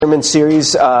sermon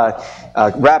series,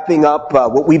 wrapping up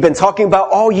what we've been talking about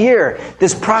all year,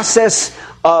 this process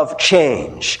of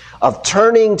change, of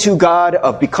turning to God,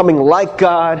 of becoming like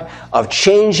God, of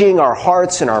changing our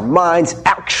hearts and our minds,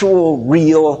 actual,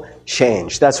 real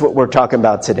change. That's what we're talking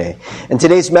about today. And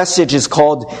today's message is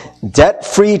called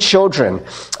Debt-Free Children.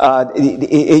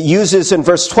 It uses in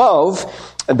verse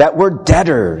 12 that word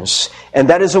debtors. And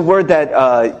that is a word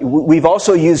that we've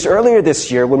also used earlier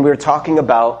this year when we were talking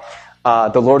about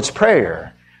the Lord's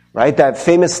Prayer, right? That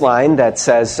famous line that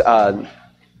says,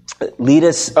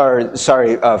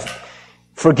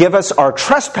 forgive us our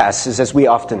trespasses, as we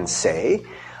often say,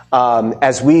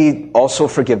 as we also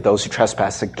forgive those who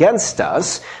trespass against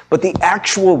us. But the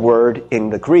actual word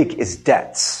in the Greek is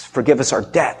debts. Forgive us our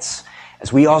debts,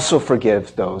 as we also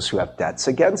forgive those who have debts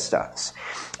against us.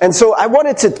 And so I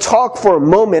wanted to talk for a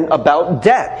moment about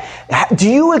debt. Do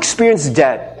you experience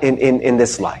debt in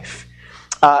this life?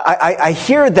 I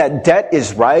hear that debt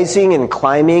is rising and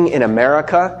climbing in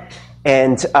America,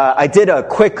 and I did a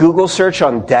quick Google search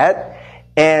on debt,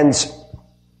 and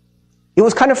it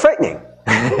was kind of frightening.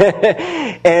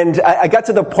 And I got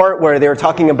to the part where they were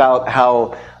talking about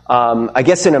how, I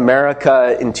guess in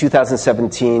America in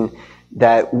 2017,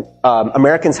 that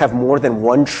Americans have more than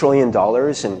 $1 trillion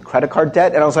in credit card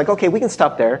debt, and I was like, okay, we can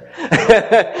stop there.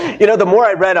 The more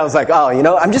I read, I was like,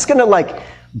 I'm just going to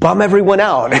bum everyone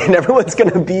out, and everyone's going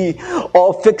to be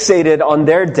all fixated on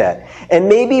their debt. And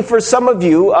maybe for some of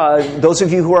you, those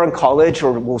of you who are in college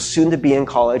or will soon to be in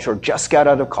college or just got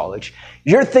out of college,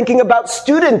 you're thinking about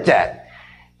student debt.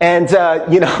 And,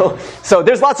 so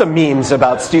there's lots of memes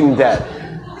about student debt.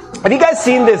 Have you guys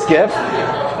seen this GIF?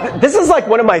 This is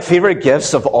one of my favorite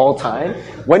GIFs of all time.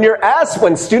 When you're asked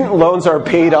when student loans are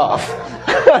paid off.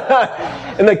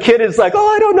 And the kid is like,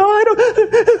 I don't know.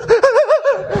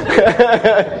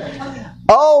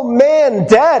 Oh man,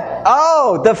 debt.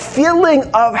 Oh, the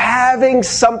feeling of having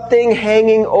something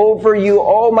hanging over you.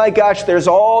 Oh my gosh, there's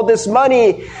all this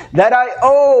money that I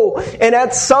owe. And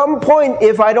at some point,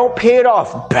 if I don't pay it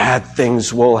off, bad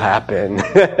things will happen.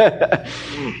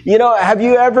 Have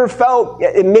you ever felt,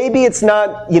 maybe it's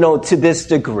not, to this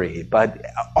degree, but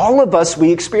all of us,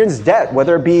 we experience debt,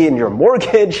 whether it be in your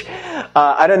mortgage.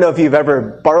 I don't know if you've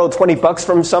ever borrowed $20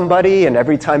 from somebody, and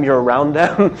every time you're around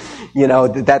them,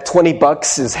 that $20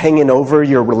 is hanging over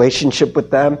your relationship with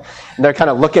them. And they're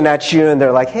kind of looking at you and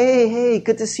they're like, hey,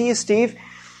 good to see you, Steve.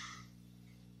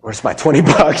 Where's my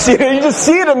 $20? You just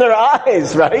see it in their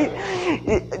eyes, right?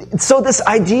 So this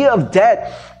idea of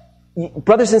debt,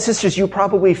 brothers and sisters, you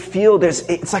probably feel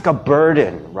it's like a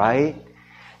burden, right?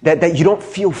 That you don't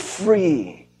feel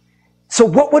free. So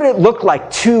what would it look like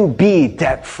to be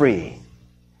debt-free?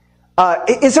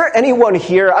 Is there anyone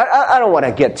here, I don't want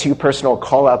to get too personal,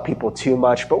 call out people too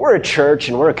much, but we're a church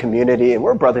and we're a community and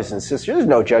we're brothers and sisters. There's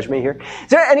no judgment here. Is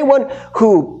there anyone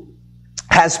who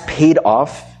has paid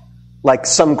off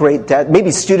some great debt? Maybe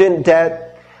student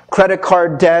debt, credit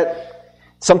card debt,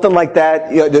 something like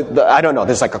that. I don't know,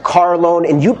 there's a car loan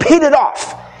and you paid it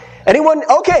off. Anyone?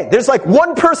 Okay, there's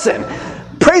one person.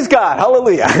 Praise God.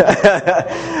 Hallelujah.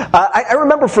 I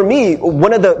remember for me,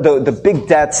 one of the big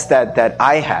debts that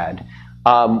I had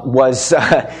was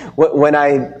when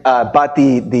I bought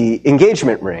the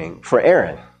engagement ring for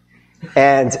Aaron.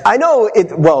 And I know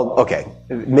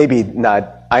maybe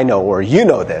not I know or you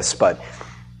know this, but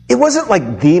it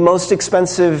wasn't the most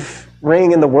expensive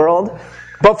ring in the world.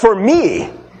 But for me,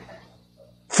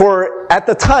 at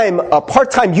the time, a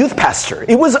part-time youth pastor,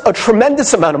 it was a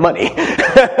tremendous amount of money.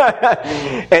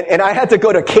 and I had to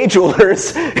go to K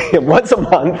Jewelers once a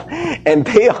month and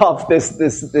pay off this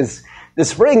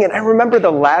ring. And I remember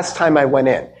the last time I went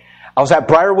in, I was at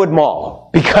Briarwood Mall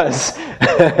because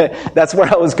that's where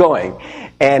I was going.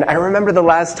 And I remember the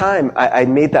last time I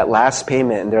made that last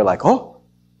payment and they're like, oh,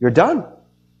 you're done.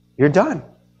 You're done.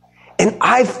 And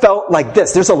I felt like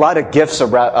this. There's a lot of gifs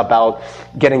about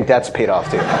getting debts paid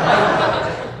off, too.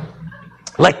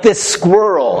 Like this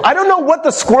squirrel. I don't know what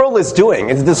the squirrel is doing.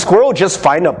 Did the squirrel just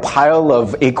find a pile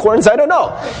of acorns? I don't know.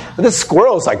 But this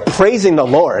squirrel is praising the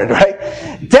Lord, right?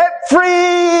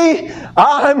 Debt-free!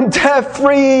 I'm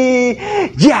debt-free!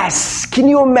 Yes! Can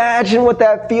you imagine what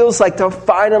that feels like to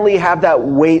finally have that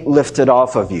weight lifted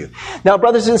off of you? Now,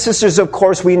 brothers and sisters, of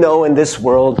course, we know in this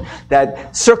world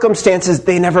that circumstances,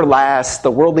 they never last.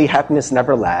 The worldly happiness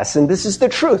never lasts. And this is the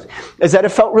truth, is that it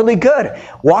felt really good.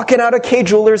 Walking out of K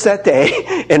Jewelers that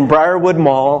day in Briarwood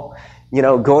Mall,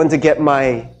 going to get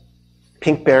my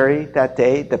Pinkberry that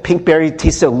day. The Pinkberry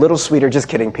tasted a little sweeter. Just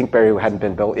kidding. Pinkberry hadn't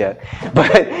been built yet.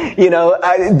 But,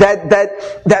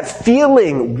 that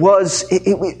feeling was,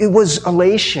 it was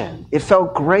elation. It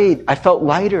felt great. I felt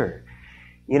lighter.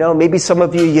 Maybe some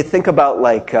of you think about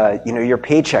like, your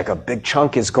paycheck, a big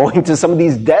chunk is going to some of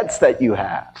these debts that you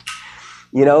have.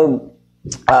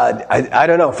 I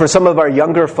don't know. For some of our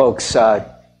younger folks,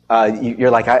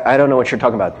 you're like, I don't know what you're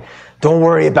talking about. Don't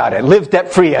worry about it. Live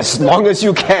debt-free as long as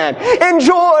you can.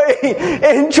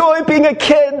 Enjoy being a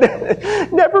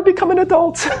kid. Never become an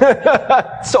adult.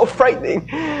 So frightening.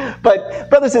 But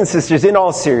brothers and sisters, in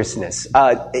all seriousness,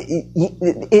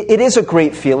 it is a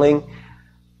great feeling.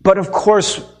 But of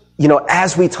course,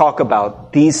 as we talk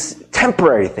about these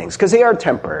temporary things, because they are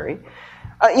temporary,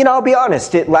 I'll be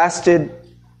honest, it lasted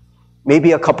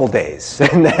maybe a couple days,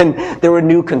 and then there were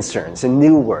new concerns and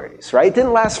new worries, right? It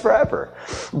didn't last forever.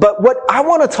 But what I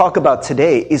want to talk about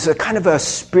today is a kind of a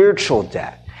spiritual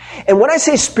debt. And when I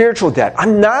say spiritual debt,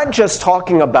 I'm not just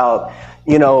talking about,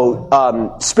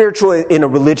 spiritual in a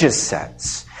religious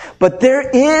sense, but there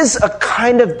is a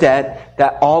kind of debt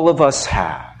that all of us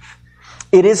have.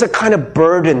 It is a kind of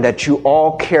burden that you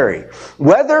all carry,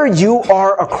 whether you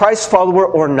are a Christ follower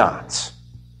or not,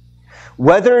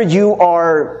 whether you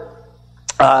are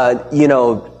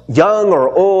young or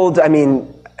old. I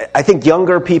mean, I think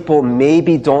younger people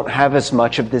maybe don't have as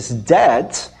much of this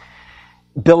debt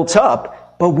built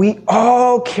up, but we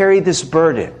all carry this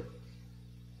burden.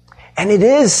 And it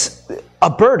is a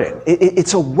burden.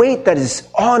 It's a weight that is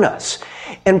on us.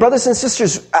 And brothers and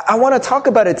sisters, I want to talk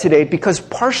about it today because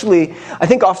partially, I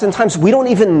think oftentimes we don't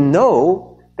even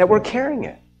know that we're carrying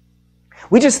it.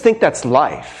 We just think that's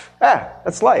life.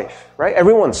 That's life, right?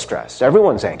 Everyone's stressed.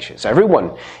 Everyone's anxious.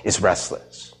 Everyone is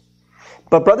restless.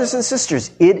 But brothers and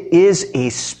sisters, it is a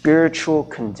spiritual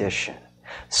condition.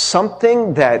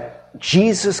 Something that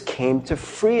Jesus came to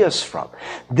free us from.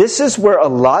 This is where a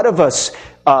lot of us,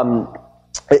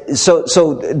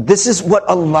 so this is what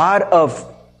a lot of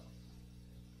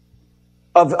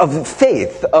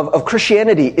faith, of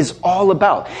Christianity is all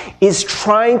about, is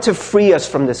trying to free us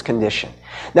from this condition.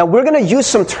 Now, we're going to use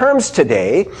some terms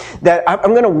today that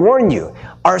I'm going to warn you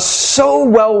are so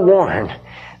well worn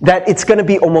that it's going to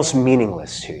be almost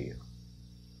meaningless to you.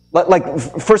 Like,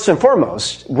 first and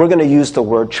foremost, we're going to use the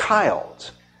word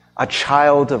child, a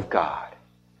child of God.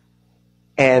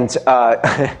 And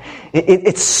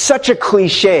it's such a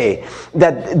cliche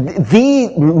that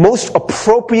the most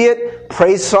appropriate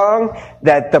praise song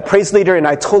that the praise leader, and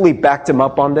I totally backed him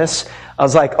up on this, I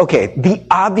was like, okay, the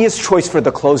obvious choice for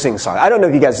the closing song. I don't know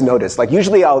if you guys noticed. Like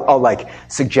usually I'll like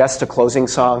suggest a closing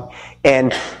song,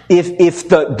 and if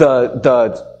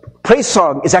the praise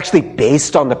song is actually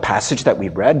based on the passage that we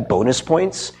read, bonus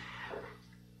points.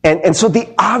 And so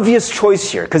the obvious choice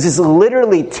here, because it's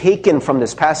literally taken from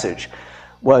this passage,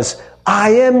 was, I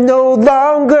am no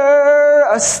longer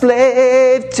a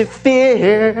slave to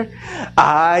fear.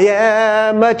 I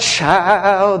am a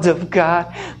child of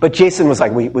God. But Jason was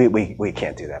like, we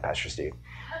can't do that, Pastor Steve.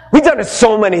 We've done it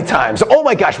so many times. Oh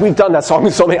my gosh, we've done that song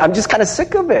so many. I'm just kind of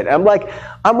sick of it. I'm like,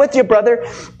 I'm with you, brother.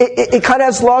 It kind of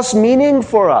has lost meaning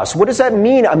for us. What does that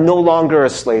mean? I'm no longer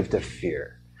a slave to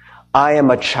fear. I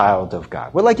am a child of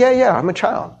God. We're like, yeah, I'm a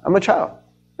child.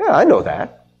 Yeah, I know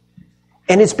that.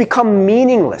 And it's become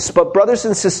meaningless. But brothers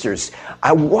and sisters,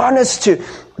 I want us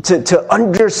to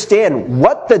understand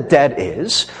what the debt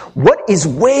is, what is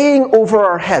weighing over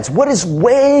our heads, what is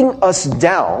weighing us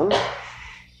down,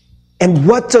 and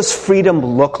what does freedom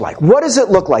look like? What does it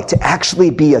look like to actually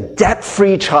be a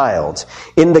debt-free child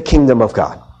in the kingdom of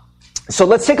God? So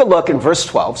let's take a look in verse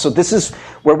 12. So this is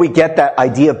where we get that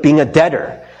idea of being a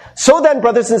debtor. So then,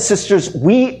 brothers and sisters,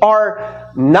 we are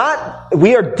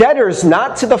debtors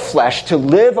not to the flesh to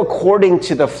live according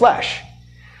to the flesh.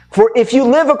 For if you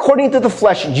live according to the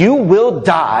flesh, you will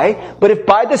die. But if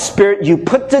by the Spirit you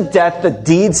put to death the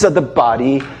deeds of the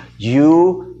body,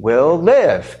 you will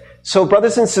live. So,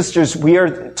 brothers and sisters, we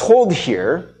are told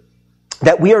here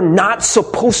that we are not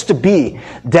supposed to be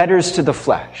debtors to the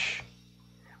flesh.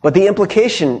 But the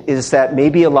implication is that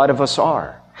maybe a lot of us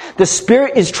are. The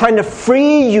Spirit is trying to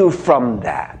free you from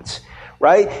that,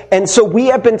 right? And so we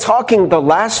have been talking the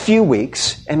last few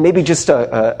weeks, and maybe just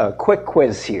a quick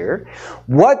quiz here.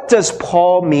 What does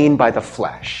Paul mean by the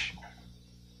flesh?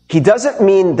 He doesn't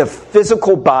mean the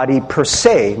physical body per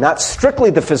se, not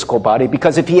strictly the physical body,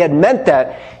 because if he had meant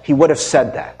that, he would have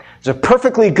said that. There's a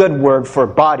perfectly good word for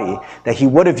body that he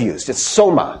would have used. It's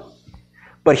soma.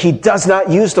 But he does not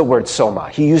use the word soma.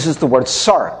 He uses the word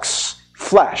sarx,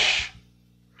 flesh.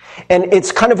 And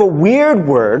it's kind of a weird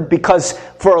word because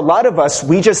for a lot of us,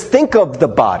 we just think of the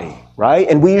body, right?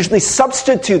 And we usually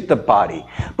substitute the body.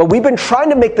 But we've been trying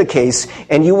to make the case,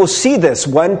 and you will see this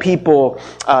when people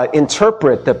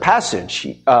interpret the passage,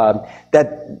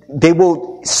 that they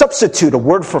will substitute a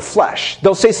word for flesh.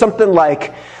 They'll say something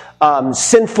like,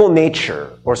 sinful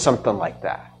nature or something like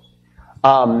that.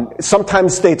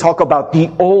 Sometimes they talk about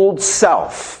the old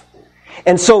self.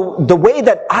 And so the way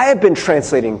that I have been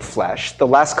translating flesh the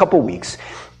last couple weeks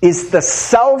is the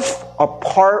self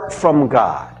apart from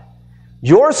God.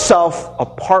 Your self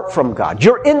apart from God.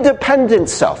 Your independent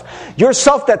self. Your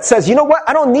self that says, you know what?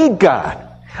 I don't need God.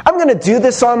 I'm going to do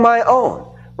this on my own.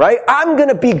 Right? I'm going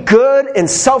to be good and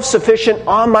self-sufficient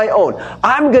on my own.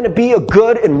 I'm going to be a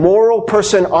good and moral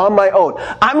person on my own.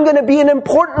 I'm going to be an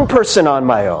important person on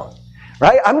my own.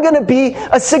 Right? I'm going to be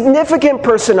a significant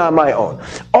person on my own.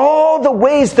 All the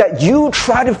ways that you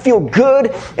try to feel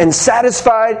good and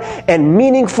satisfied and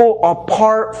meaningful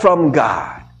apart from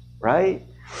God. Right?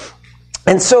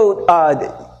 And so,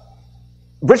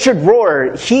 Richard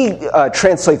Rohr, he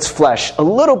translates flesh a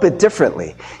little bit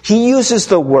differently. He uses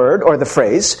the word or the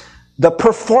phrase, the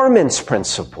performance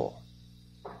principle.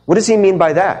 What does he mean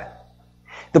by that?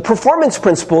 The performance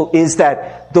principle is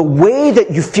that the way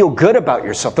that you feel good about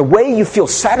yourself, the way you feel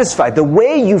satisfied, the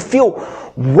way you feel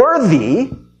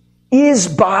worthy is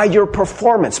by your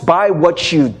performance, by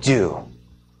what you do.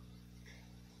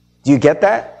 Do you get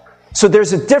that? So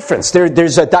there's a difference.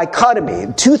 There's a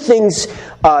dichotomy. Two things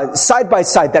side by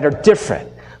side that are different.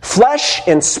 Flesh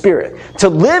and spirit. To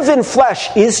live in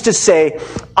flesh is to say,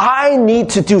 I need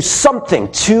to do something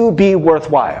to be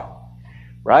worthwhile.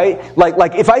 Right?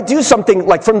 Like if I do something,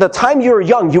 like from the time you were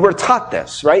young, you were taught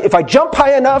this, right? If I jump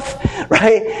high enough,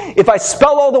 right? If I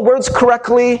spell all the words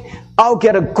correctly, I'll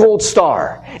get a gold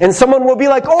star. And someone will be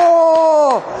like,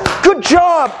 oh, good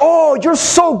job. Oh, you're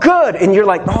so good. And you're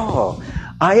like, oh,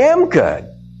 I am good.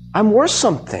 I'm worth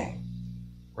something,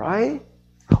 right?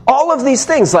 All of these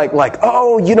things like,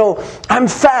 oh, you know, I'm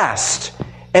fast.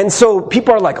 And so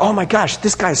people are like, oh my gosh,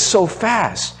 this guy's so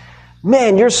fast.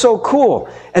 Man, you're so cool.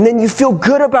 And then you feel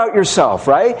good about yourself,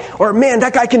 right? Or man,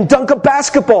 that guy can dunk a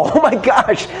basketball. Oh my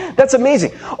gosh, that's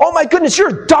amazing. Oh my goodness,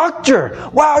 you're a doctor.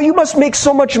 Wow, you must make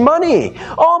so much money.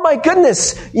 Oh my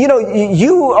goodness, you know,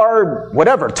 you are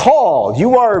whatever, tall.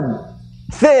 You are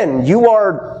thin. You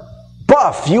are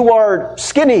buff, you are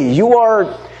skinny, you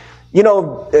are, you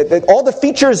know, all the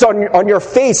features on your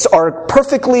face are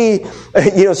perfectly,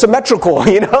 symmetrical,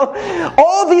 you know?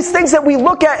 All these things that we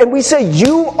look at and we say,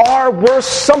 you are worth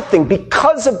something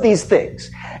because of these things.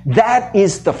 That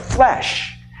is the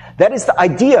flesh. That is the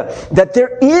idea that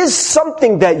there is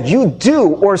something that you do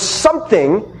or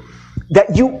something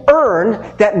that you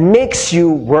earn that makes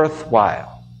you worthwhile.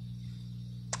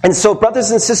 And so,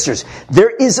 brothers and sisters, there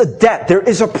is a debt. There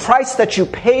is a price that you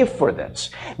pay for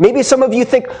this. Maybe some of you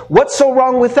think, what's so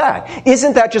wrong with that?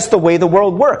 Isn't that just the way the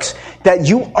world works? That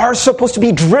you are supposed to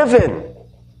be driven.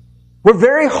 We're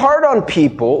very hard on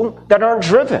people that aren't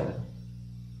driven.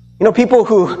 You know, people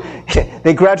who,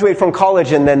 they graduate from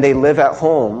college and then they live at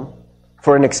home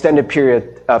for an extended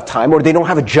period of time, or they don't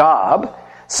have a job,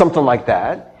 something like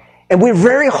that. And we're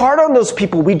very hard on those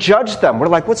people. We judge them. We're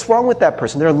like, what's wrong with that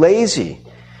person? They're lazy.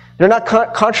 They're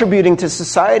not contributing to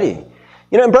society.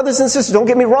 You know, and brothers and sisters, don't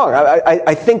get me wrong.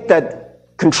 I think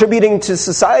that contributing to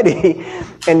society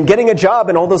and getting a job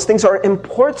and all those things are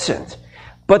important.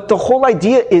 But the whole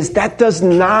idea is that does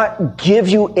not give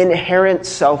you inherent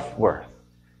self-worth.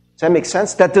 Does that make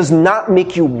sense? That does not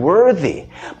make you worthy.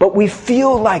 But we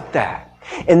feel like that.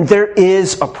 And there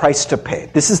is a price to pay.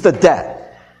 This is the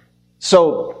debt.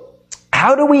 So,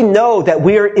 how do we know that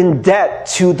we are in debt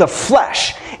to the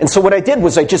flesh? And so what I did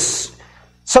was I just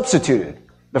substituted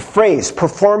the phrase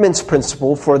performance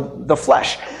principle for the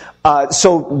flesh.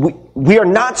 So we are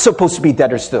not supposed to be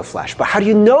debtors to the flesh. But how do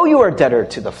you know you are a debtor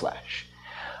to the flesh?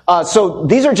 So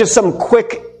these are just some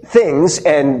quick things,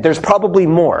 and there's probably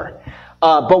more.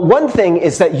 But one thing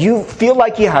is that you feel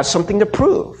like you have something to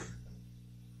prove.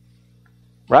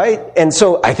 Right? And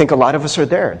so I think a lot of us are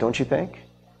there, don't you think?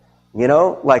 You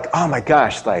know, like, oh my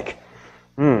gosh, like,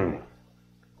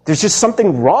 there's just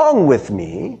something wrong with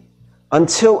me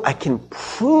until I can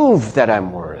prove that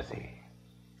I'm worthy.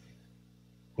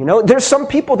 You know, there's some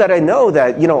people that I know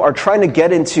that, you know, are trying to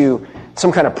get into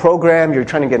some kind of program. You're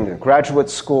trying to get into graduate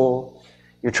school.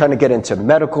 You're trying to get into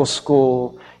medical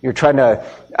school. You're trying to,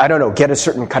 I don't know, get a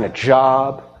certain kind of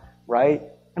job, right?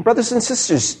 And brothers and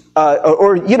sisters, I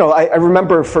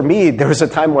remember for me, there was a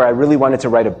time where I really wanted to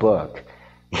write a book.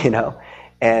 You know,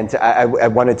 and I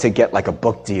wanted to get like a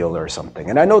book deal or something.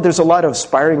 And I know there's a lot of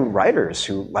aspiring writers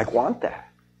who like want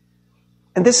that.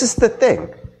 And this is the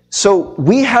thing. So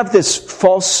we have this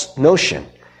false notion.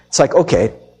 It's like,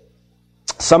 okay,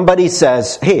 somebody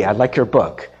says, hey, I like your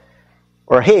book.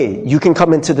 Or, hey, you can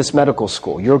come into this medical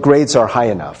school. Your grades are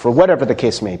high enough, or whatever the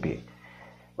case may be.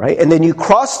 Right? And then you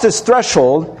cross this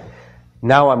threshold,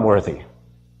 now I'm worthy.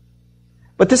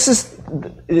 But this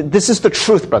is the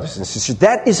truth, brothers and sisters.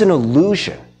 That is an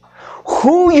illusion.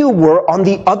 Who you were on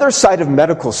the other side of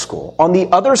medical school, on the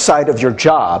other side of your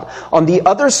job, on the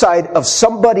other side of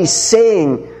somebody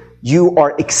saying you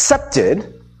are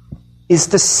accepted, is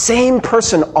the same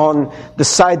person on the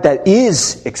side that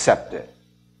is accepted.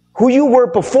 Who you were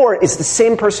before is the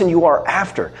same person you are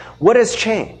after. What has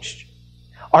changed?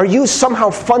 Are you somehow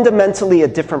fundamentally a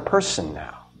different person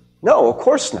now? No, of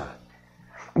course not.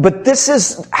 But this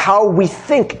is how we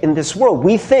think in this world.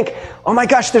 We think, oh my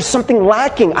gosh, there's something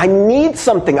lacking. I need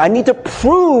something. I need to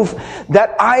prove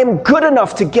that I am good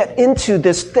enough to get into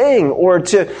this thing, or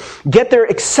to get their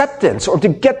acceptance, or to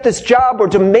get this job, or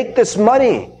to make this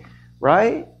money,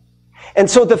 right?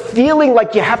 And so the feeling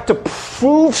like you have to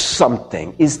prove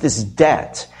something is this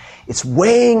debt. It's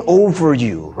weighing over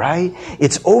you, right?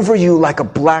 It's over you like a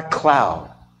black cloud.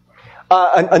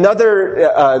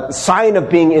 Another sign of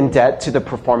being in debt to the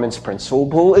performance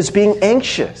principle is being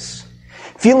anxious.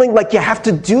 Feeling like you have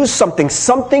to do something.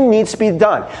 Something needs to be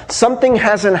done. Something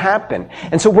hasn't happened.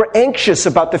 And so we're anxious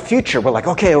about the future. We're like,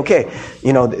 okay,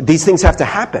 these things have to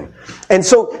happen. And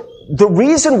so the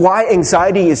reason why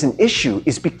anxiety is an issue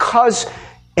is because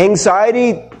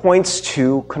anxiety points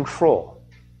to control.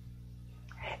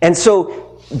 And so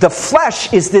the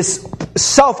flesh is this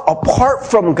self apart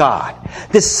from God.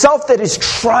 This self that is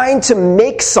trying to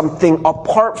make something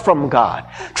apart from God.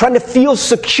 Trying to feel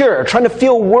secure. Trying to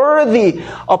feel worthy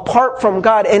apart from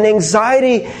God. And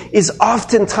anxiety is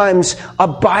oftentimes a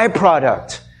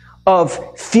byproduct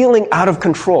of feeling out of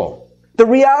control. The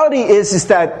reality is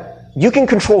that you can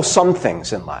control some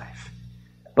things in life,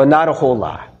 but not a whole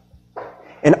lot.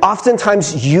 And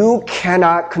oftentimes you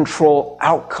cannot control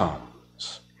outcomes.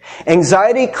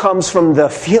 Anxiety comes from the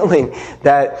feeling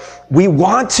that we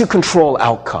want to control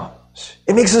outcomes.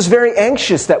 It makes us very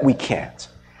anxious that we can't,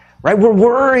 right? We're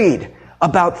worried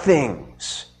about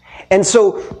things. And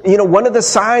so, one of the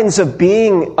signs of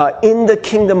being in the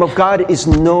kingdom of God is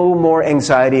no more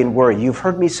anxiety and worry. You've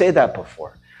heard me say that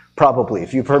before, probably,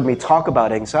 if you've heard me talk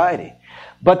about anxiety.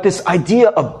 But this idea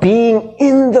of being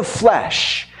in the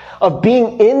flesh, of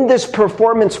being in this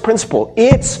performance principle,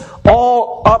 it's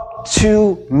all up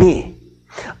to me.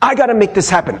 I got to make this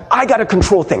happen. I got to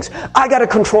control things. I got to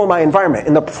control my environment.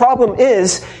 And the problem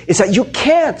is that you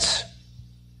can't.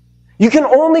 You can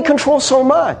only control so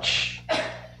much.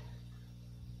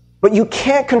 But you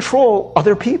can't control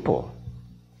other people,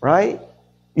 right?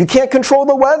 You can't control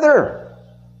the weather.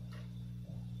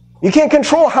 You can't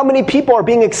control how many people are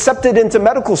being accepted into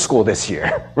medical school this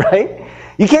year, right?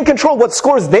 You can't control what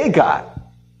scores they got.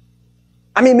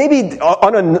 I mean, maybe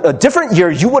on a different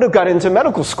year, you would have got into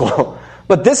medical school.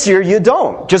 But this year, you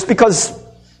don't. Just because,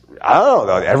 I don't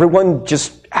know, everyone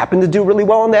just happened to do really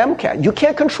well on the MCAT. You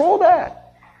can't control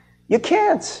that. You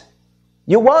can't.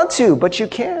 You want to, but you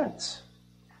can't.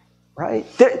 Right?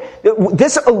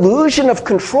 This illusion of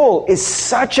control is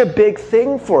such a big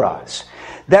thing for us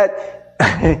that,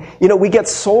 we get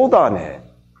sold on it.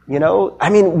 I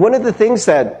mean, one of the things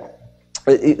that,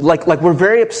 like we're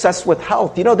very obsessed with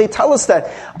health. They tell us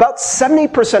that about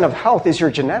 70% of health is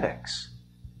your genetics.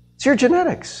 It's your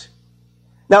genetics.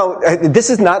 Now,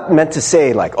 this is not meant to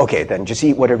say okay, then just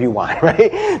eat whatever you want,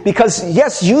 right? Because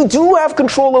yes, you do have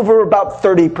control over about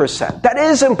 30%. That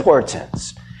is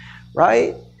important,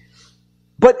 right?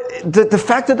 But the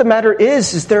fact of the matter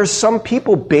is there are some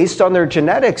people based on their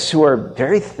genetics who are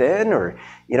very thin, or,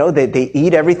 they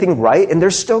eat everything right, and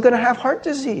they're still going to have heart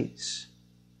disease.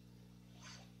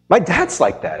 My dad's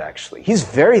like that, actually. He's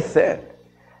very thin.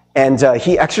 And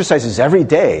he exercises every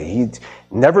day. He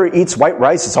never eats white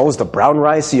rice. It's always the brown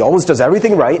rice. He always does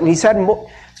everything right. And he's had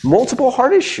multiple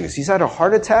heart issues. He's had a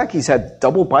heart attack. He's had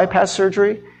double bypass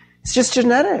surgery. It's just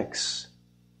genetics,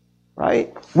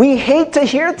 right? We hate to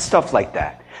hear stuff like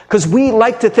that because we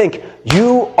like to think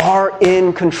you are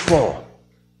in control,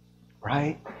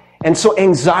 right? And so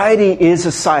anxiety is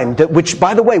a sign which,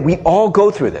 by the way, we all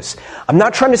go through this. I'm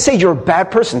not trying to say you're a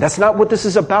bad person. That's not what this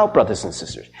is about, brothers and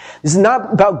sisters. This is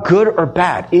not about good or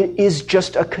bad. It is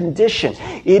just a condition.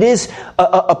 It is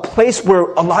a place where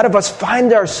a lot of us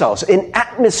find ourselves, an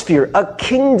atmosphere, a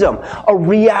kingdom, a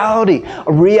reality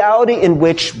in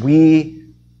which we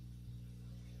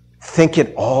think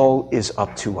it all is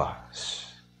up to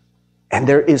us. And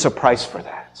there is a price for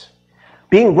that.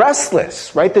 Being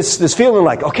restless, right? This feeling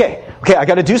like, okay, I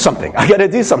got to do something.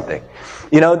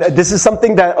 This is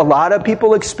something that a lot of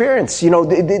people experience.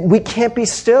 We can't be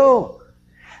still.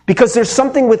 Because there's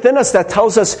something within us that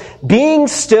tells us being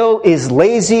still is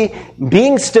lazy,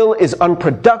 being still is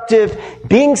unproductive,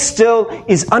 being still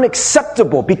is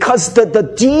unacceptable, because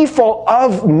the default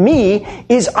of me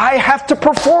is I have to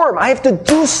perform, I have to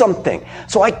do something,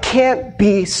 so I can't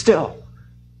be still.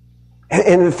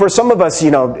 And for some of us,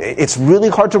 it's really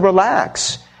hard to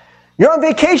relax. You're on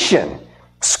vacation.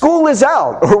 School is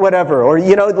out or whatever, or,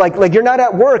 like you're not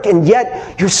at work, and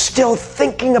yet you're still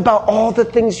thinking about all the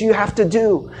things you have to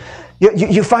do.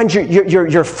 You find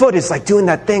your foot is like doing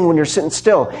that thing when you're sitting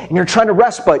still, and you're trying to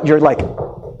rest, but you're like,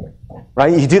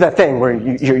 right? You do that thing where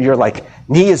you're like,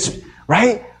 knee is,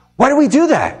 right? Why do we do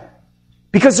that?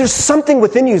 Because there's something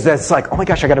within you that's like, oh my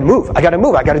gosh, I gotta move, I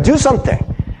gotta do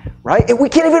something, right? And we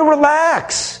can't even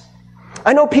relax.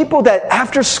 I know people that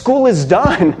after school is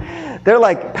done, they're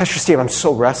like, Pastor Steve, I'm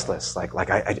so restless. I'm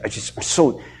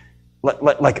so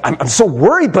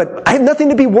worried, but I have nothing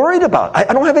to be worried about. I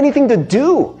don't have anything to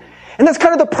do. And that's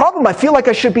kind of the problem. I feel like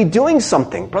I should be doing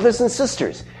something. Brothers and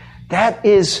sisters, that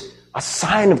is a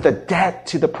sign of the debt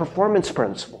to the performance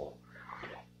principle.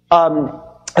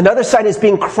 Another sign is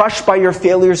being crushed by your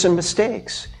failures and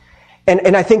mistakes.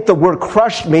 And I think the word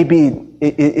crushed maybe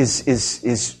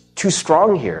is too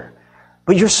strong here.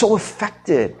 But you're so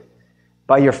affected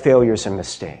by your failures and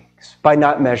mistakes, by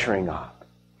not measuring up.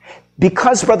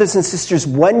 Because, brothers and sisters,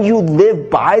 when you live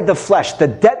by the flesh, the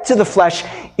debt to the flesh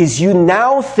is you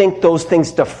now think those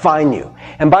things define you.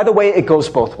 And by the way, it goes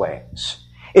both ways.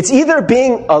 It's either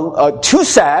being too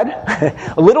sad,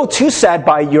 a little too sad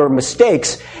by your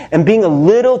mistakes, and being a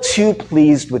little too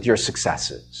pleased with your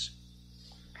successes.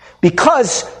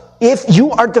 Because if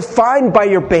you are defined by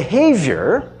your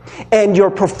behavior and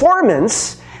your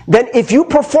performance, then if you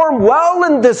perform well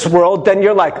in this world, then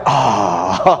you're like,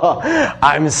 oh,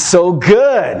 I'm so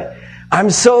good.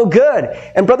 I'm so good.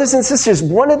 And brothers and sisters,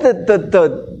 one of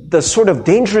the sort of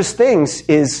dangerous things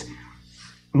is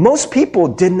most people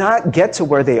did not get to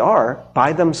where they are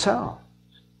by themselves,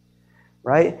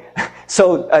 right?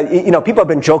 So, people have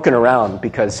been joking around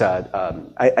because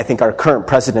I think our current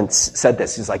president said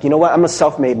this. He's like, you know what? I'm a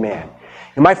self-made man.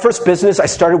 In my first business, I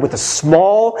started with a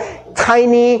small,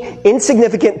 tiny,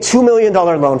 insignificant $2 million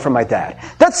loan from my dad.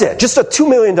 That's it, just a $2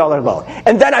 million loan.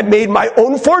 And then I made my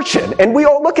own fortune. And we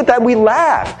all look at that and we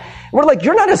laugh. We're like,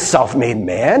 you're not a self-made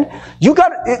man. You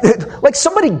got, like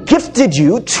somebody gifted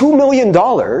you $2 million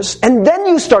and then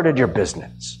you started your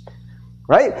business.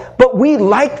 Right? But we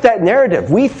like that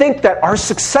narrative. We think that our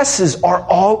successes are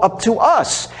all up to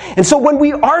us. And so when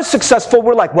we are successful,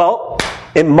 we're like, well,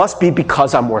 it must be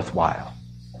because I'm worthwhile.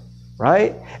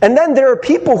 Right? And then there are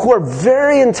people who are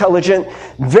very intelligent,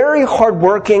 very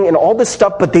hardworking, and all this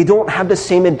stuff, but they don't have the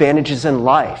same advantages in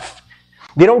life.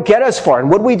 They don't get as far. And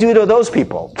what do we do to those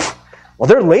people? Well,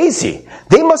 they're lazy.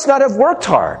 They must not have worked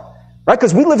hard. Right?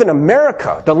 Because we live in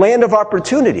America, the land of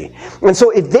opportunity. And so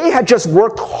if they had just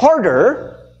worked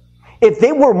harder, if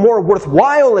they were more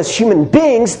worthwhile as human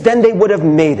beings, then they would have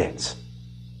made it.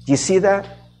 Do you see that? Do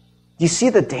you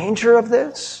see the danger of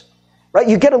this? Right?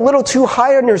 You get a little too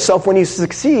high on yourself when you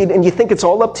succeed and you think it's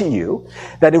all up to you,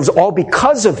 that it was all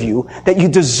because of you, that you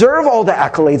deserve all the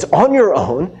accolades on your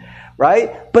own,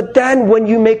 right? But then when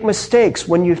you make mistakes,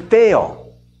 when you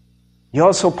fail, you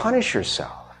also punish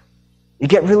yourself. You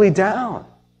get really down,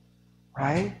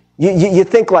 right? You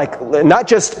think like, not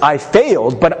just I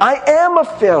failed, but I am a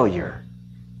failure.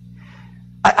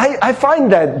 I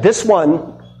find that this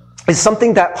one is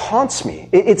something that haunts me.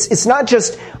 It's not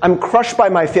just I'm crushed by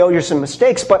my failures and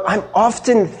mistakes, but I'm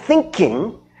often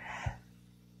thinking,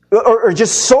 or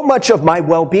just so much of my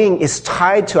well-being is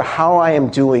tied to how I am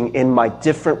doing in my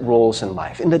different roles in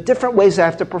life, in the different ways I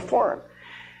have to perform.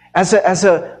 As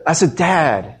a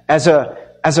dad, as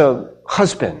a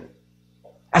husband,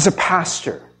 as a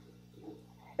pastor.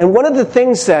 And one of the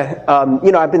things that,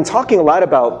 I've been talking a lot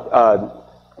about,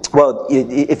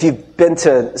 if you've been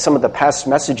to some of the past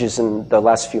messages in the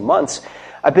last few months,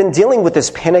 I've been dealing with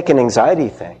this panic and anxiety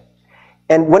thing.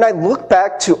 And when I look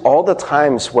back to all the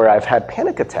times where I've had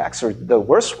panic attacks, or the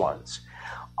worst ones,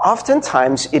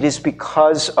 oftentimes it is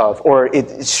because of, or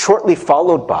it's shortly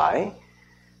followed by,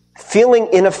 feeling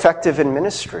ineffective in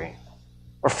ministry,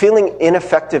 or feeling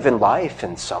ineffective in life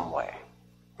in some way.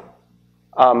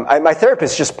 My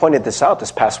therapist just pointed this out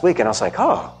this past week, and I was like,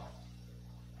 oh.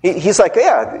 He's like,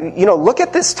 yeah, look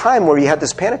at this time where you had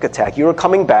this panic attack. You were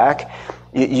coming back.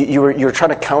 You were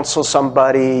trying to counsel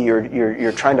somebody.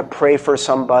 You're trying to pray for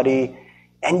somebody.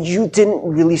 And you didn't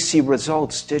really see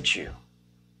results, did you?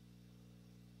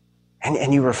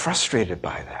 And you were frustrated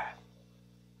by that.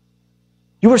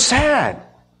 You were sad.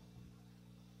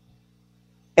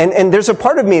 And there's a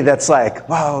part of me that's like,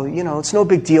 well, it's no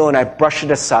big deal, and I brush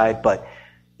it aside, but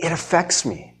it affects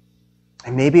me.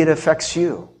 And maybe it affects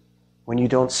you when you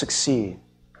don't succeed,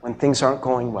 when things aren't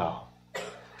going well.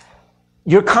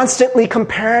 You're constantly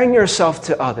comparing yourself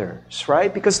to others,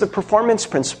 right? Because the performance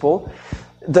principle,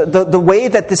 the way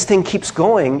that this thing keeps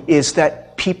going is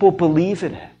that people believe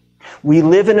in it. We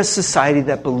live in a society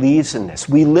that believes in this.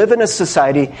 We live in a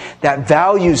society that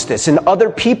values this. And other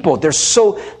people, they're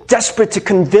so desperate to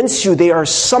convince you they are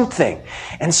something.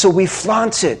 And so we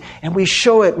flaunt it and we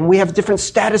show it and we have different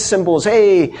status symbols.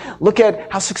 Hey, look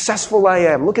at how successful I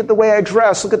am. Look at the way I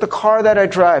dress. Look at the car that I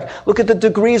drive. Look at the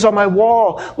degrees on my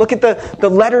wall. Look at the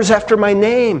letters after my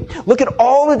name. Look at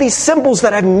all of these symbols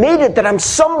that I've made it, that I'm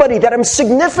somebody, that I'm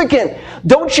significant.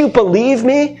 Don't you believe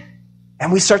me?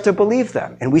 And we start to believe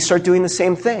them, and we start doing the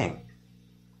same thing.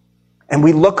 And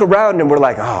we look around and we're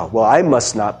like, oh, well, I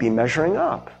must not be measuring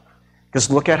up. Because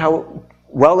look at how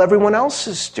well everyone else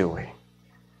is doing.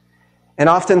 And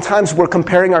oftentimes we're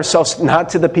comparing ourselves not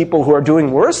to the people who are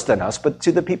doing worse than us, but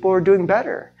to the people who are doing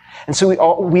better. And so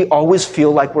we always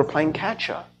feel like we're playing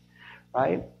catch-up,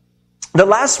 right? The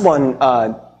last one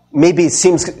maybe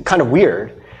seems kind of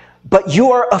weird, but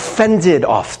you are offended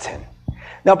often.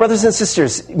 Now, brothers and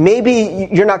sisters, maybe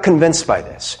you're not convinced by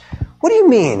this. What do you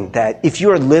mean that if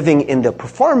you're living in the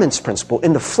performance principle,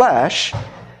 in the flesh,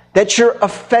 that you're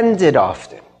offended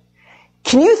often?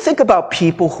 Can you think about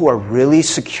people who are really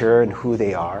secure in who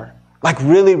they are? Like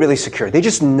really, really secure. They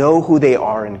just know who they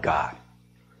are in God.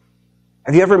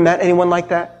 Have you ever met anyone like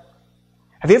that?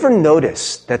 Have you ever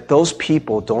noticed that those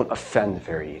people don't offend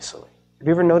very easily? Have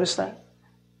you ever noticed that?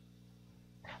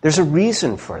 There's a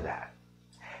reason for that.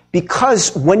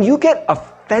 Because when you get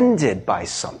offended by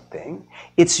something,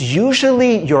 it's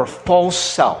usually your false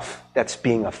self that's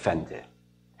being offended.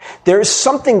 There is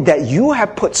something that you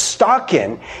have put stock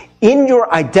in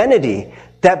your identity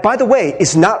that, by the way,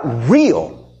 is not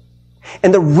real.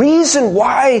 And the reason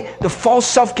why the false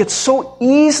self gets so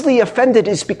easily offended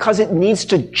is because it needs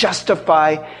to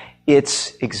justify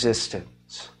its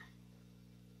existence.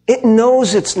 It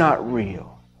knows it's not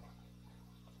real.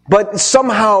 But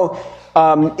somehow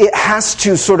it has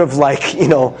to sort of like,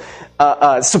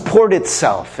 support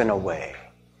itself in a way.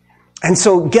 And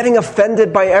so getting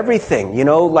offended by everything,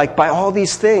 like by all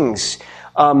these things,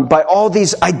 by all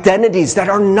these identities that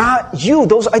are not you.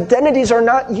 Those identities are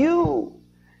not you.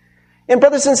 And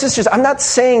brothers and sisters, I'm not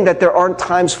saying that there aren't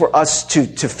times for us to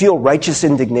feel righteous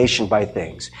indignation by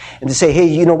things and to say, hey,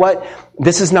 you know what?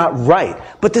 This is not right.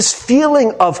 But this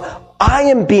feeling of I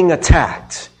am being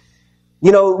attacked.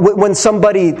 When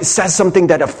somebody says something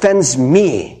that offends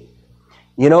me,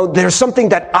 there's something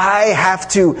that I have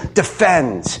to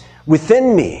defend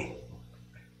within me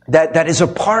that is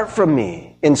apart from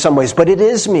me in some ways, but it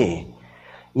is me.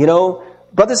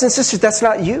 Brothers and sisters, that's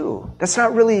not you. That's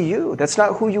not really you. That's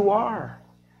not who you are.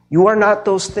 You are not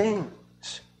those things.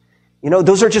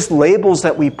 Those are just labels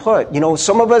that we put.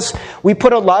 Some of us, we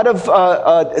put a lot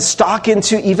of stock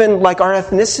into even like our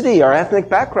ethnicity, our ethnic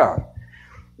background.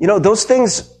 Those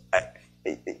things,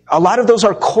 a lot of those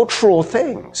are cultural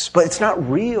things, but it's not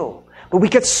real. But we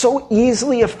get so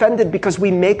easily offended because we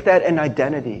make that an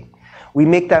identity. We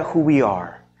make that who we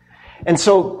are. And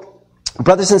so,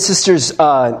 brothers and sisters,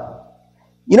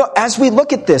 as we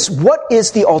look at this, what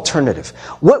is the alternative?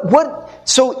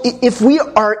 So if we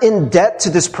are in debt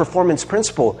to this performance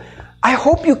principle, I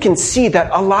hope you can see that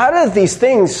a lot of these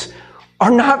things are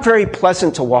not very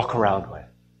pleasant to walk around with.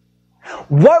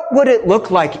 What would it look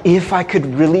like if I could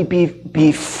really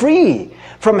be free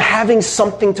from having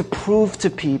something to prove to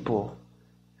people?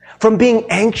 From being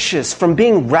anxious, from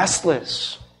being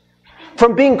restless,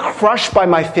 from being crushed by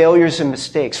my failures and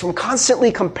mistakes, from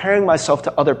constantly comparing myself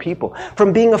to other people,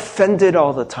 from being offended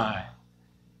all the time.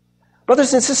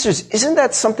 Brothers and sisters, isn't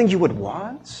that something you would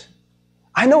want?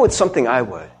 I know it's something I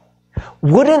would.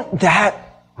 Wouldn't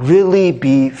that really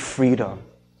be freedom?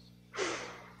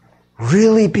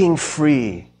 Really being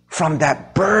free from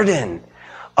that burden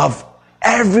of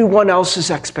everyone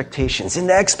else's expectations and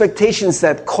the expectations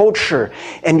that culture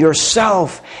and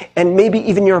yourself and maybe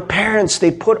even your parents,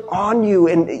 they put on you,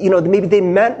 and maybe they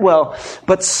meant well,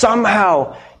 but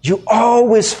somehow you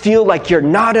always feel like you're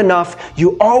not enough.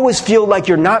 You always feel like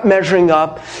you're not measuring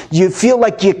up. You feel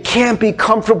like you can't be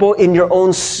comfortable in your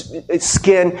own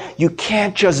skin. You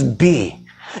can't just be.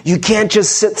 You can't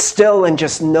just sit still and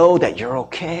just know that you're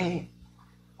okay.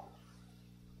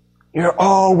 You're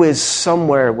always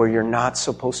somewhere where you're not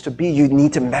supposed to be. You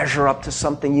need to measure up to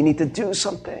something. You need to do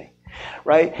something,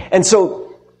 right? And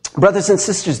so brothers and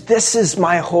sisters, this is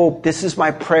my hope. This is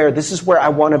my prayer. This is where I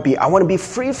want to be. I want to be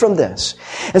free from this.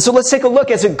 And so let's take a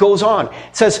look as it goes on.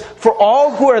 It says, for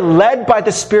all who are led by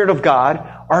the Spirit of God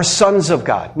are sons of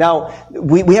God. Now,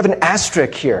 we have an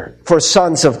asterisk here for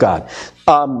sons of God.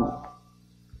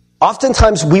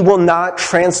 Oftentimes we will not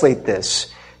translate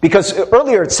this because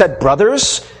earlier it said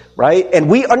brothers, right? And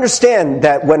we understand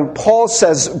that when Paul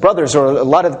says brothers, or a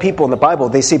lot of the people in the Bible,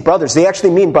 they say brothers, they actually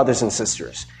mean brothers and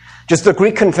sisters. Just the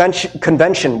Greek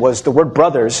convention was the word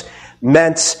brothers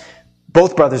meant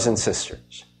both brothers and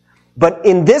sisters. But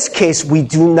in this case, we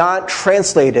do not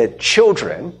translate it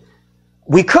children.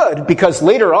 We could, because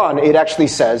later on it actually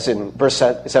says in verse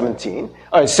 16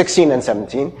 and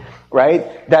 17,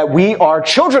 right, that we are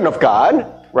children of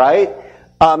God, right?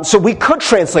 So we could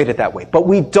translate it that way, but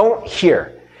we don't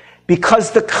here.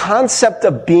 Because the concept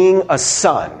of being a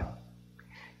son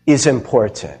is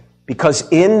important. Because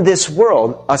in this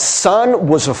world, a son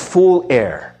was a full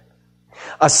heir.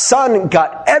 A son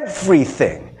got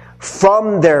everything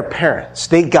from their parents.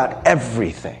 They got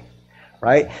everything,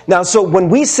 right? Now, so when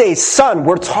we say son,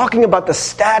 we're talking about the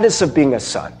status of being a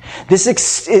son. This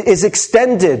is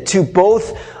extended to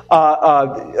both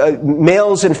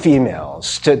males and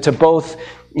females, to both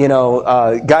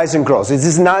guys and girls. This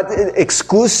is not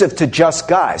exclusive to just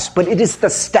guys, but it is the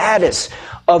status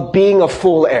of being a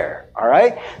full heir. All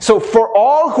right? So for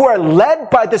all who are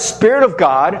led by the Spirit of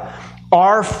God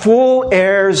are full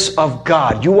heirs of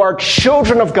God. You are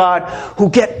children of God who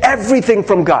get everything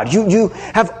from God. You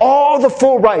have all the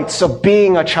full rights of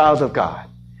being a child of God.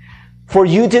 For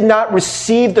you did not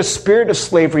receive the spirit of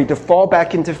slavery to fall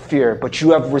back into fear, but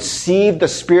you have received the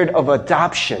spirit of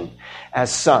adoption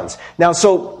as sons. Now,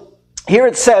 so here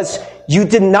it says, you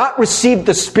did not receive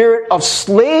the spirit of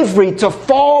slavery to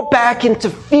fall back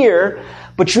into fear,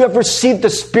 but you have received the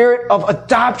spirit of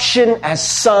adoption as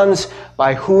sons,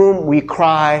 by whom we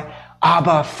cry,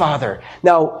 Abba, Father.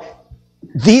 Now,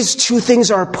 these two things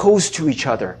are opposed to each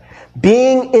other.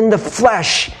 Being in the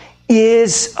flesh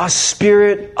is a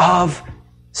spirit of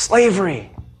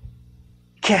slavery.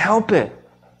 You can't help it.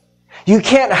 You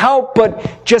can't help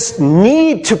but just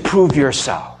need to prove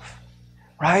yourself.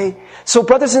 Right? So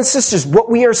brothers and sisters, what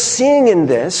we are seeing in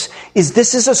this is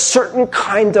a certain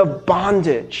kind of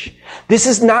bondage. This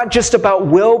is not just about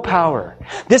willpower.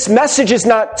 This message is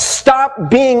not stop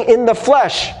being in the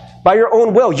flesh by your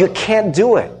own will. You can't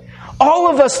do it. All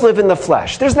of us live in the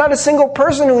flesh. There's not a single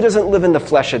person who doesn't live in the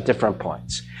flesh at different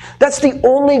points. That's the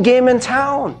only game in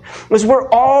town, is we're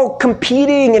all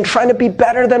competing and trying to be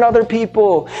better than other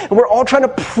people. And we're all trying to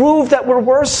prove that we're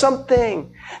worth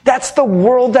something. That's the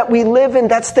world that we live in.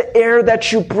 That's the air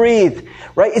that you breathe,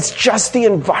 right? It's just the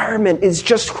environment. It's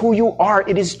just who you are.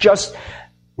 It is just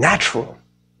natural,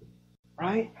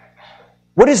 right?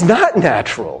 What is not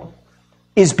natural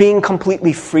is being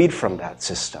completely freed from that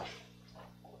system.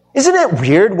 Isn't it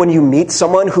weird when you meet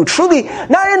someone who truly,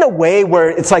 not in a way where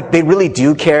it's like they really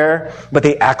do care, but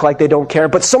they act like they don't care,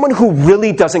 but someone who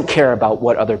really doesn't care about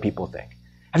what other people think?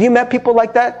 Have you met people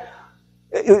like that?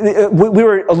 We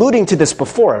were alluding to this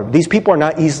before. These people are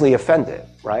not easily offended,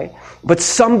 right? But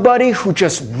somebody who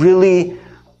just really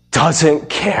doesn't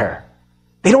care.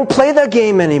 They don't play that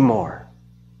game anymore,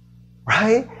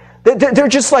 right? They're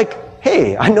just like,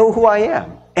 hey, I know who I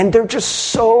am. And they're just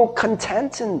so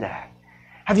content in that.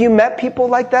 Have you met people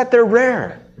like that? They're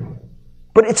rare.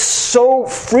 But it's so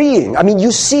freeing. I mean,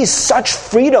 you see such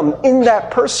freedom in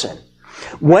that person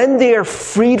when they are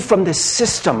freed from this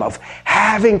system of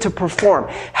having to perform,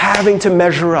 having to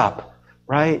measure up,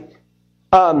 right?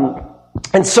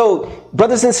 And so,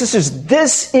 brothers and sisters,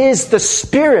 this is the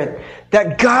spirit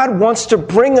that God wants to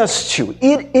bring us to.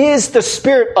 It is the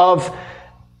spirit of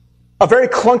a very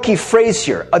clunky phrase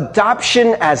here,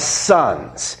 adoption as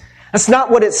sons. That's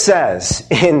not what it says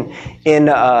in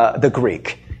the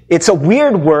Greek. It's a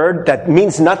weird word that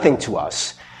means nothing to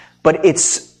us, but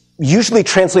it's usually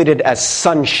translated as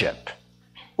sonship.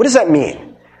 What does that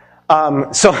mean?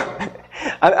 So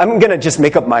I'm going to just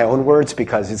make up my own words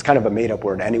because it's kind of a made-up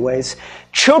word anyways.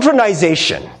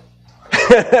 Childrenization.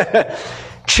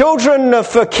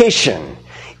 Childrenification.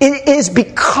 It is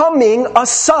becoming a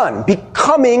son,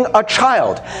 becoming a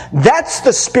child. That's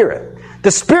the spirit. The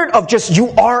spirit of just, you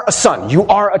are a son, you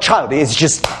are a child. It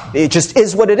just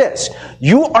is what it is.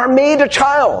 You are made a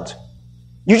child.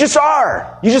 You just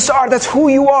are. You just are. That's who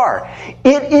you are.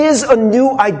 It is a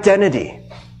new identity.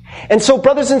 And so,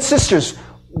 brothers and sisters,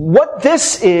 what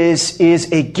this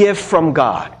is a gift from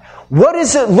God. What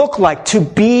does it look like to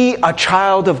be a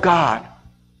child of God?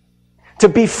 To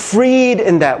be freed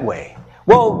in that way?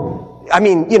 Well, I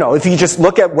mean, if you just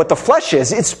look at what the flesh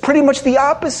is, it's pretty much the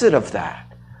opposite of that.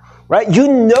 right? You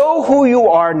know who you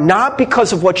are, not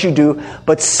because of what you do,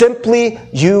 but simply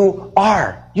you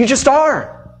are. You just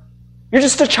are. You're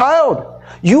just a child.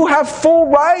 You have full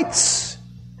rights.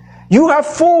 You have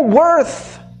full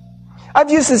worth. I've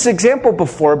used this example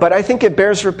before, but I think it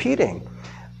bears repeating.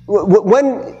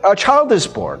 When a child is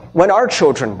born, when our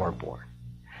children were born,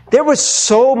 there was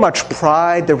so much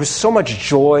pride, there was so much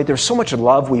joy, there was so much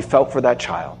love we felt for that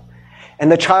child.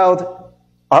 And the child,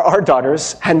 our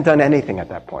daughters, hadn't done anything at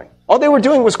that point. All they were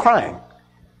doing was crying.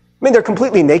 I mean, they're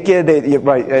completely naked.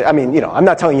 I'm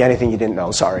not telling you anything you didn't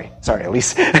know. Sorry,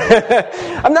 Elise.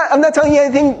 I'm not telling you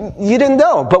anything you didn't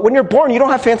know. But when you're born, you don't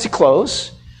have fancy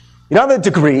clothes. You don't have a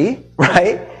degree,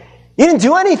 right? You didn't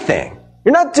do anything.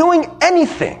 You're not doing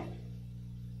anything.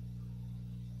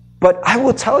 But I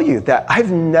will tell you that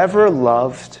I've never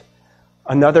loved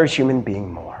another human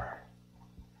being more.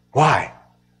 Why?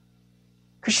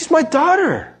 Because she's my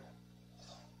daughter.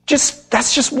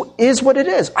 That's just is what it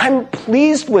is. I'm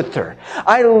pleased with her.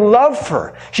 I love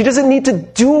her. She doesn't need to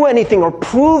do anything or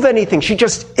prove anything. She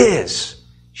just is.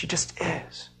 She just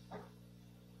is.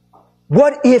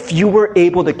 What if you were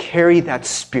able to carry that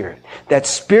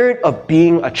spirit of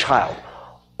being a child,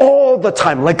 all the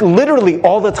time, like literally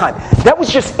all the time? That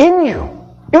was just in you.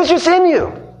 It was just in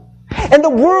you. And the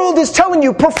world is telling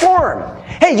you, perform.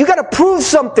 Hey, you got to prove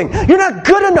something. You're not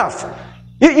good enough.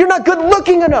 You're not good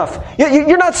looking enough.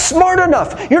 You're not smart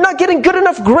enough. You're not getting good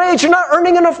enough grades. You're not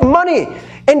earning enough money.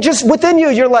 And just within you,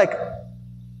 you're like,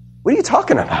 what are you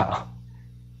talking about?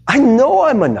 I know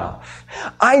I'm enough.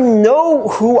 I know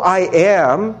who I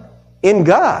am in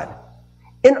God.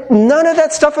 And none of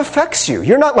that stuff affects you.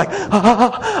 You're not like,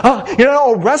 you're not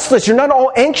all restless. You're not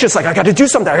all anxious. Like, I got to do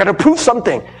something. I got to prove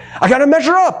something. I got to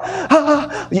measure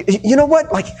up. You know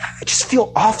what? Like, I just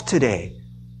feel off today.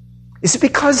 Is it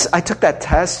because I took that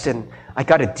test and I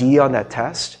got a D on that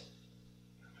test?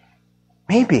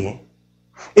 Maybe.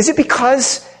 Is it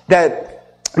because that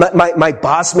my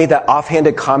boss made that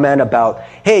offhanded comment about,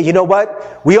 hey, you know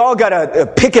what? We all got to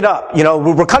pick it up. You know,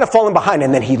 we're kind of falling behind.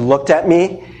 And then he looked at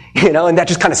me, you know, and that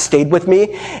just kind of stayed with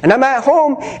me. And I'm at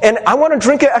home and I want to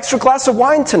drink an extra glass of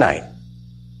wine tonight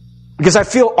because I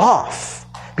feel off,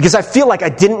 because I feel like I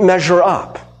didn't measure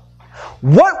up.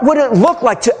 What would it look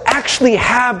like to actually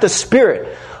have the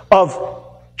spirit of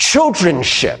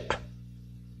childrenship,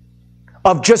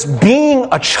 of just being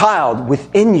a child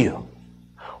within you?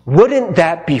 Wouldn't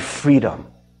that be freedom?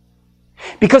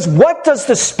 Because what does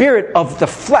the spirit of the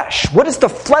flesh, what does the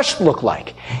flesh look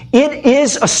like? It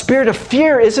is a spirit of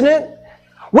fear, isn't it?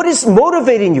 What is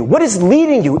motivating you? What is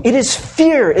leading you? It is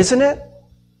fear, isn't it?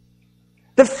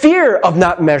 The fear of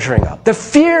not measuring up. The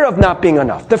fear of not being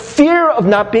enough. The fear of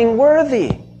not being worthy.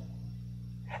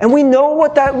 And we know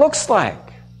what that looks like,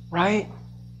 right?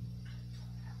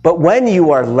 But when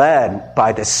you are led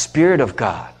by the Spirit of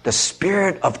God, the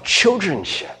spirit of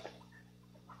childrenship,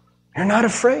 you're not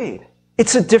afraid.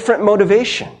 It's a different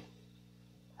motivation.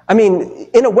 I mean,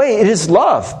 in a way, it is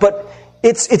love, but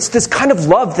it's this kind of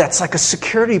love that's like a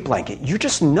security blanket. You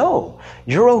just know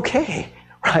you're okay.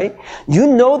 Right? You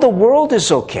know the world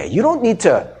is okay. You don't need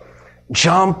to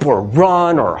jump or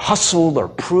run or hustle or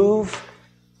prove.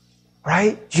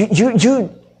 Right? You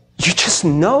just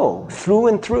know through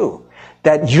and through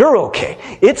that you're okay.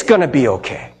 It's going to be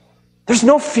okay. There's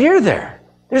no fear there.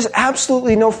 There's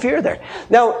absolutely no fear there.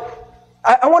 Now,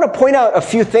 I want to point out a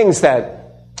few things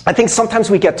that I think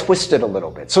sometimes we get twisted a little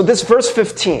bit. So this verse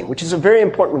 15, which is a very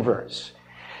important verse.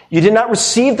 You did not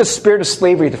receive the spirit of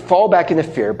slavery to fall back into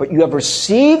fear, but you have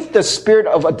received the spirit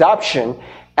of adoption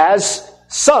as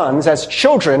sons, as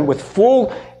children, with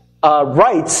full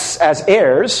rights as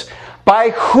heirs, by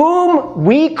whom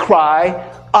we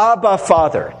cry, Abba,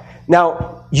 Father.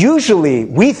 Now, usually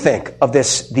we think of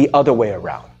this the other way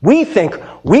around. We think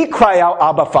we cry out,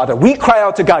 Abba, Father. We cry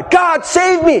out to God, God,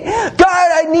 save me. God,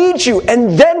 I need you.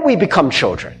 And then we become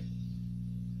children.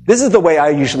 This is the way I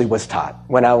usually was taught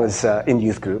when I was in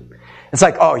youth group. It's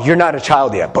like, oh, you're not a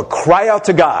child yet, but cry out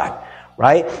to God,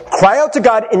 right? Cry out to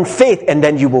God in faith, and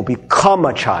then you will become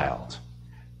a child,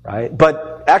 right?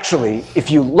 But actually,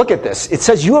 if you look at this, it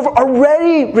says you have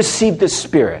already received the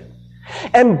Spirit.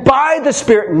 And by the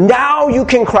Spirit, now you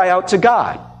can cry out to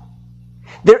God.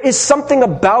 There is something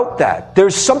about that.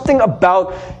 There's something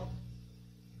about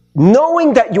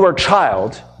knowing that you are a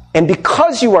child, and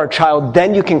because you are a child,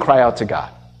 then you can cry out to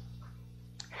God.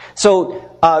 So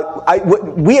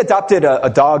we adopted a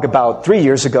dog about 3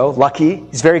 years ago, Lucky.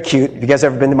 He's very cute. If you guys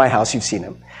have ever been to my house, you've seen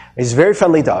him. He's a very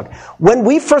friendly dog. When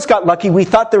we first got Lucky, we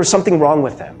thought there was something wrong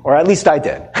with him, or at least I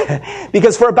did.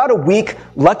 Because for about a week,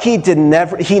 Lucky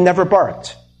never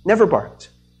barked. Never barked.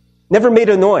 Never made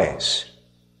a noise.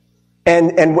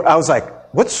 And I was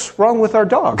like, what's wrong with our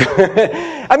dog?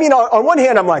 I mean, on one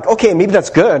hand, I'm like, okay, maybe that's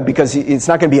good because it's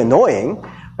not going to be annoying.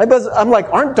 Right? But I'm like,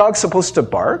 aren't dogs supposed to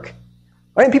bark?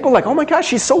 Right? And people are like, oh my gosh,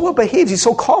 he's so well behaved, he's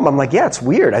so calm. I'm like, yeah, it's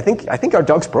weird. I think our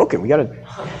dog's broken. We got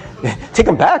to take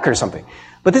him back or something.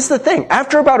 But this is the thing.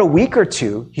 After about a week or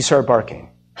two, he started barking.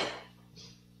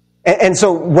 And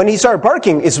so when he started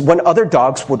barking is when other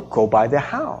dogs would go by the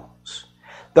house.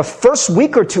 The first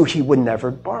week or two, he would never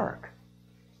bark.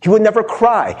 He would never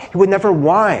cry. He would never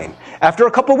whine. After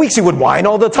a couple of weeks, he would whine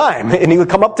all the time. And he would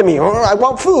come up to me, oh, I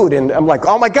want food. And I'm like,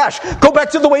 oh my gosh, go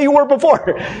back to the way you were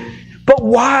before. But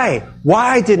why?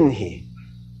 Why didn't he?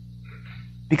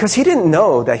 Because he didn't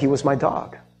know that he was my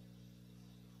dog.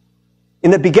 In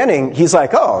the beginning, he's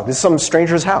like, oh, this is some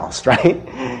stranger's house, right?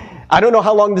 I don't know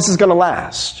how long this is going to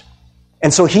last.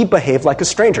 And so he behaved like a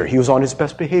stranger. He was on his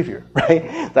best behavior, right?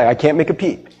 Like, I can't make a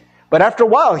peep. But after a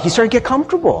while, he started to get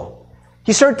comfortable.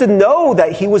 He started to know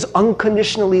that he was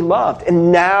unconditionally loved.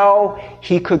 And now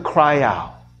he could cry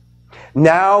out.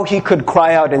 Now he could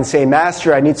cry out and say,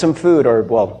 Master, I need some food, or,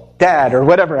 well, Dad, or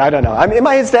whatever. I don't know. Am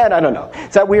I his dad? I don't know.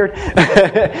 Is that weird?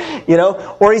 You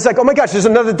know? Or he's like, oh my gosh, there's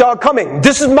another dog coming.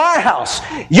 This is my house.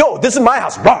 Yo, this is my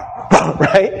house.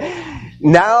 Right?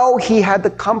 Now he had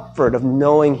the comfort of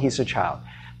knowing he's a child.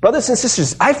 Brothers and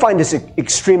sisters, I find this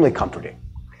extremely comforting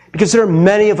because there are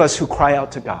many of us who cry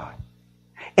out to God.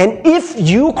 And if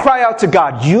you cry out to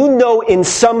God, you know in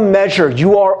some measure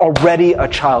you are already a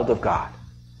child of God.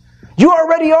 You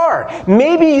already are.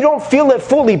 Maybe you don't feel it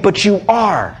fully, but you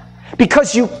are.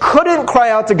 Because you couldn't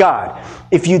cry out to God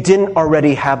if you didn't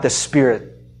already have the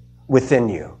Spirit within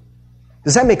you.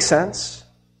 Does that make sense?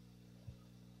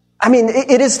 I mean,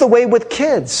 it is the way with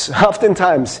kids.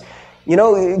 Oftentimes, you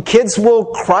know, kids will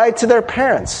cry to their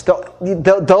parents.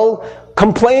 They'll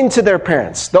complain to their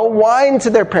parents. They'll whine to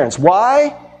their parents.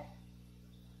 Why?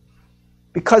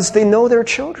 Because they know their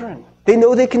children. They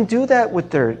know they can do that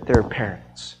with their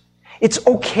parents. It's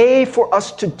okay for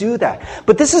us to do that.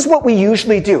 But this is what we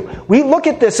usually do. We look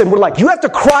at this and we're like, you have to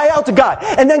cry out to God,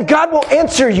 and then God will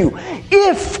answer you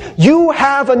if you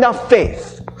have enough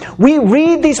faith. We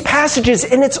read these passages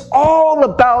and it's all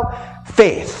about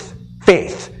faith.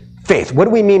 Faith. Faith. What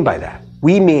do we mean by that?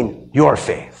 We mean your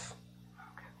faith.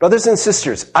 Brothers and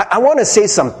sisters, I want to say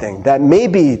something that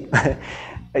maybe, I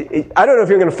don't know if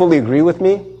you're going to fully agree with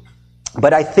me,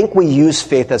 but I think we use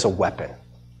faith as a weapon.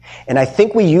 And I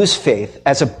think we use faith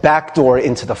as a backdoor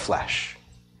into the flesh.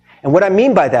 And what I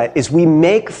mean by that is we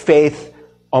make faith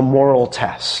a moral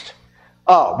test.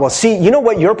 Oh, well, see, you know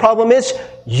what your problem is?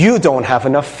 You don't have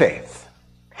enough faith.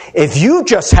 If you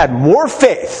just had more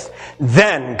faith,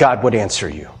 then God would answer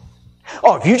you.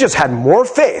 Oh, if you just had more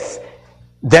faith,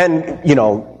 then, you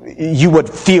know, you would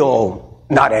feel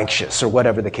not anxious or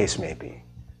whatever the case may be.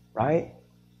 Right?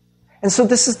 And so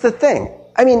this is the thing.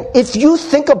 I mean, if you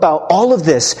think about all of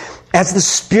this as the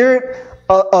spirit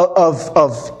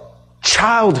of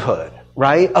childhood,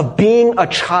 right, of being a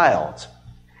child,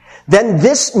 then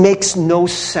this makes no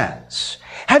sense.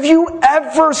 Have you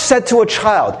ever said to a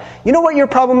child, you know what your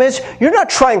problem is? You're not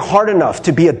trying hard enough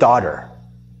to be a daughter.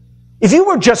 If you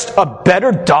were just a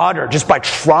better daughter just by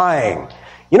trying,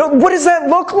 you know, what does that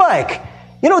look like?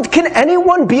 You know, can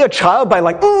anyone be a child by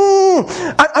like,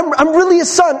 I'm really a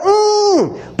son,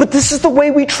 But this is the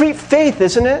way we treat faith,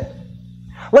 isn't it?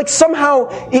 Like somehow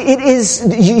it is,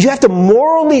 you have to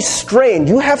morally strain.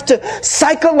 You have to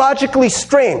psychologically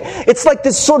strain. It's like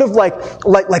this sort of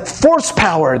like force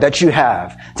power that you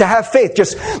have to have faith.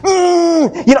 Just, you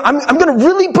know, I'm going to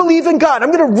really believe in God.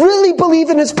 I'm going to really believe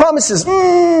in His promises.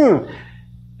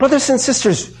 Brothers and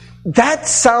sisters, that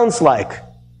sounds like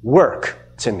work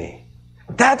to me.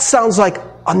 That sounds like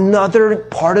another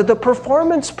part of the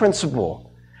performance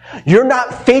principle. You're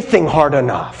not faithing hard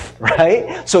enough,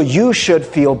 right? So you should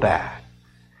feel bad.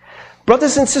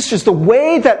 Brothers and sisters, the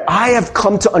way that I have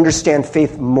come to understand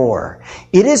faith more,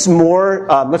 it is more,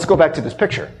 let's go back to this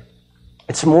picture.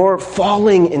 It's more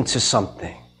falling into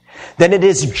something than it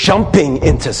is jumping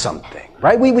into something.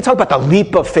 Right? We talk about the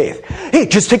leap of faith. Hey,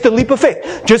 just take the leap of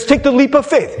faith. Just take the leap of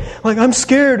faith. Like, I'm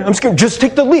scared. Just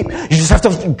take the leap. You just have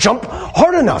to jump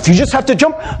hard enough. You just have to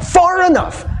jump far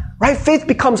enough. Right? Faith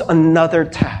becomes another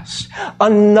test.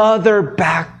 Another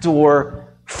backdoor,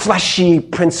 fleshy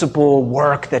principle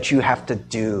work that you have to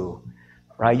do.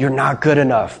 Right? You're not good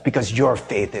enough because your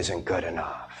faith isn't good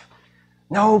enough.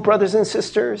 No, brothers and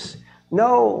sisters.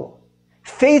 No.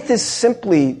 Faith is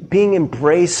simply being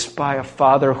embraced by a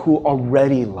Father who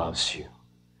already loves you.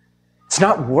 It's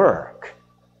not work.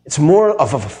 It's more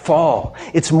of a fall.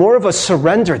 It's more of a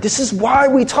surrender. This is why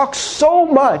we talk so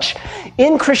much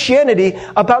in Christianity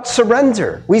about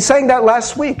surrender. We sang that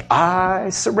last week. I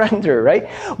surrender, right?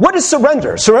 What is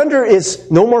surrender? Surrender is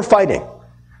no more fighting,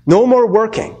 no more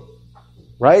working,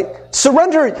 right?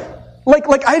 Surrender,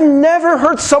 like I've never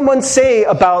heard someone say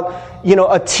about,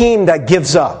 a team that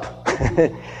gives up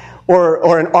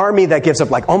or an army that gives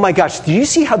up. Like, oh my gosh, do you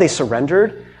see how they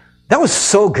surrendered? That was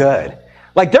so good.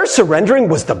 Like, their surrendering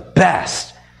was the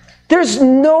best. There's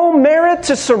no merit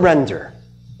to surrender.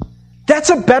 That's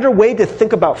a better way to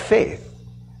think about faith,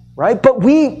 right? But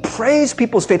we praise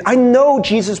people's faith. I know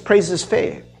Jesus praises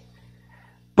faith.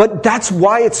 But that's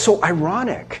why it's so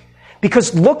ironic.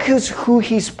 Because look who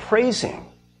he's praising.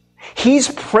 He's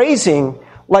praising,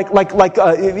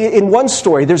 in one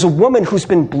story, there's a woman who's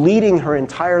been bleeding her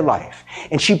entire life.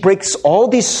 And she breaks all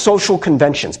these social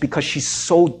conventions because she's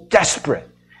so desperate.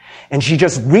 And she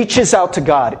just reaches out to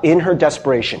God in her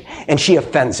desperation, and she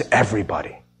offends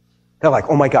everybody. They're like,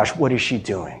 oh my gosh, what is she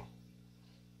doing?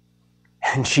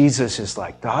 And Jesus is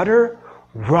like, daughter,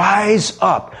 rise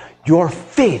up. Your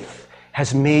faith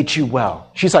has made you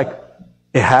well. She's like,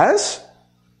 it has?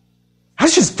 I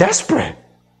was just desperate.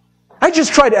 I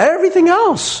just tried everything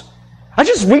else. I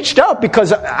just reached out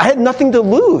because I had nothing to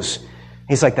lose.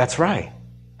 He's like, that's right.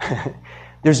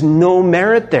 There's no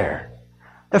merit there.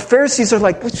 The Pharisees are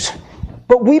like,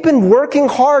 but we've been working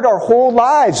hard our whole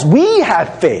lives. We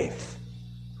have faith.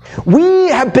 We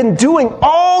have been doing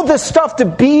all this stuff to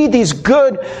be these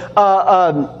good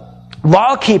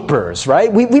law keepers,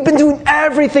 right? We've been doing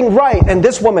everything right. And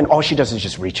this woman, all she does is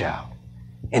just reach out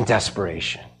in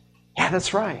desperation. Yeah,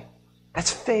 that's right.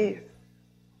 That's faith.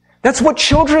 That's what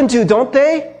children do, don't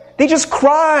they? They just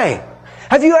cry.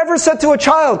 Have you ever said to a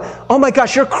child, oh my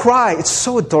gosh, your cry, it's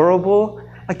so adorable.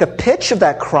 Like the pitch of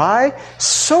that cry,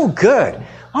 so good.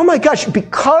 Oh my gosh,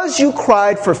 because you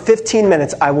cried for 15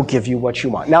 minutes, I will give you what you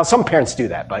want. Now, some parents do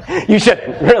that, but you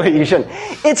shouldn't. Really, you shouldn't.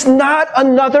 It's not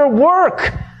another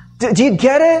work. Do you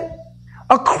get it?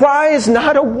 A cry is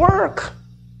not a work.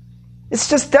 It's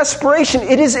just desperation.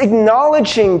 It is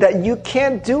acknowledging that you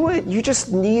can't do it. You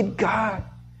just need God.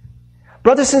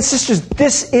 Brothers and sisters,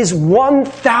 this is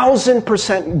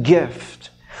 1,000% gift.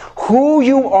 Who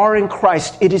you are in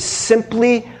Christ, it is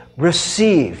simply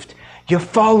received. You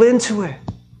fall into it.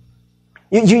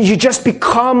 You just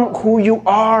become who you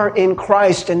are in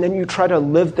Christ, and then you try to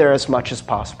live there as much as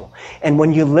possible. And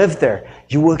when you live there,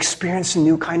 you will experience a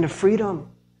new kind of freedom.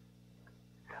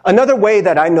 Another way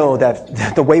that I know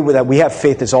that the way that we have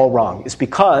faith is all wrong is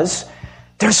because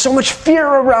there's so much fear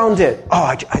around it.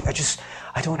 Oh,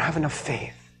 I don't have enough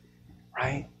faith,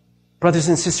 right? Brothers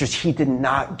and sisters, He did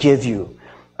not give you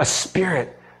a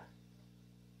spirit.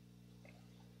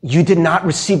 You did not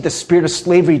receive the spirit of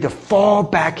slavery to fall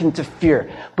back into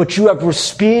fear, but you have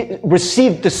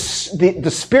received the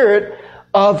spirit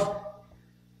of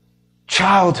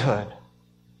childhood,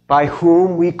 by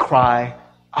whom we cry,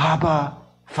 Abba,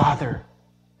 Father.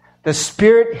 The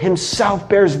Spirit Himself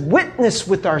bears witness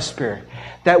with our spirit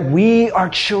that we are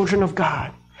children of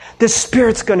God. The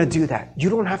Spirit's going to do that. You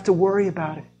don't have to worry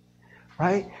about it,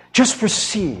 right? Just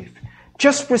receive.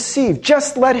 Just receive.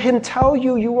 Just let Him tell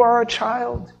you you are a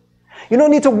child. You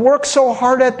don't need to work so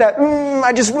hard at that.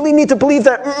 I just really need to believe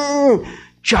that.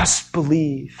 Just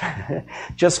believe.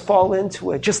 Just fall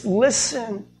into it. Just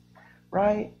listen,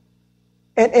 right?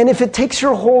 And if it takes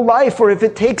your whole life, or if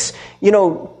it takes, if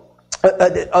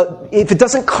it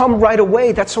doesn't come right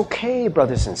away, that's okay,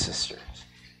 brothers and sisters.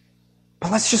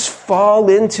 But let's just fall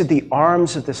into the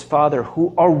arms of this Father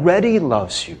who already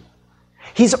loves you.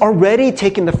 He's already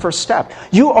taken the first step.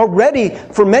 You already,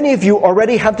 for many of you,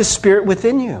 already have the Spirit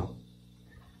within you.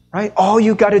 Right? All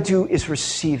you got to do is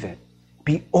receive it.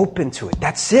 Be open to it.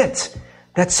 That's it.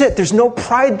 That's it. There's no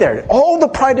pride there. All the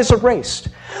pride is erased.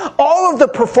 All of the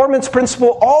performance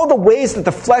principle, all the ways that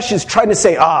the flesh is trying to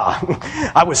say,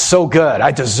 I was so good.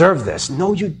 I deserve this.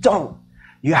 No, you don't.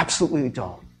 You absolutely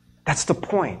don't. That's the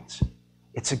point.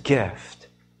 It's a gift.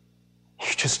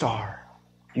 You just are.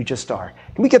 You just are.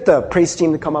 Can we get the praise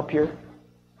team to come up here?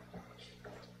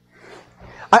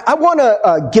 I want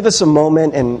to give us a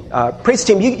moment, and praise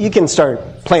team, you can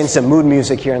start playing some mood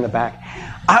music here in the back.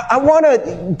 I want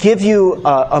to give you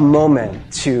a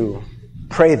moment to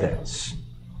pray this.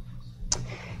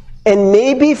 And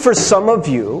maybe for some of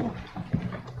you,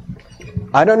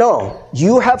 I don't know,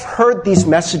 you have heard these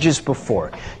messages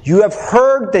before. You have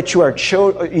heard that you are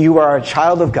a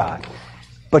child of God,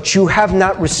 but you have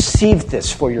not received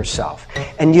this for yourself.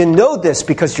 And you know this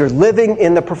because you're living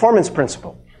in the performance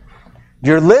principle.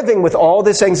 You're living with all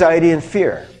this anxiety and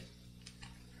fear.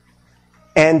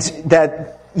 And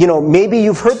that maybe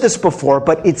you've heard this before,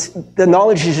 but the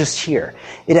knowledge is just here.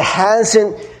 It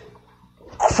hasn't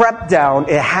crept down.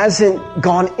 It hasn't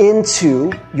gone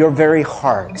into your very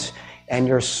heart and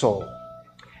your soul.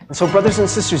 And so, brothers and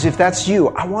sisters, if that's you,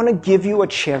 I want to give you a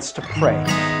chance to pray.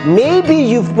 Maybe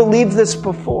you've believed this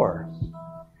before.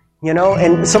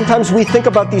 And sometimes we think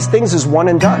about these things as one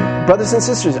and done. Brothers and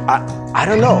sisters, I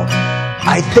don't know.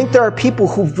 I think there are people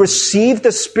who've received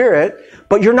the Spirit,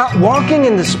 but you're not walking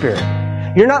in the Spirit.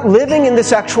 You're not living in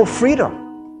this actual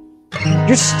freedom.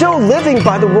 You're still living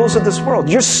by the rules of this world.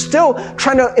 You're still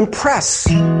trying to impress.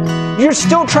 You're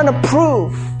still trying to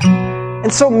prove.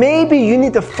 And so maybe you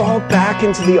need to fall back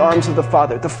into the arms of the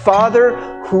Father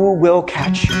who will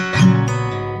catch you.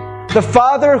 The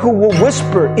Father who will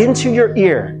whisper into your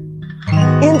ear,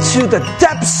 into the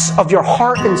depths of your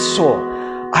heart and soul,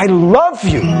 I love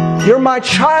you. You're my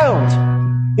child.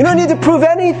 You don't need to prove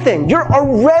anything. You're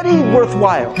already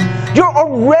worthwhile. You're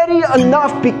already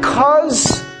enough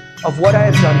because of what I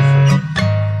have done for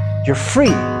you. You're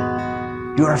free.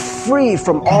 You are free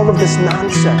from all of this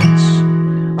nonsense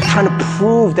of trying to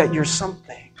prove that you're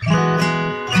something.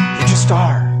 You just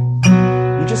are.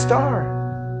 You just are.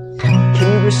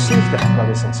 Can you receive that,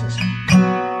 brothers and sisters?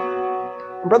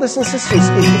 And brothers and sisters,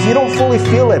 if you don't fully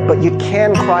feel it, but you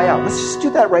can cry out, let's just do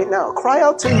that right now. Cry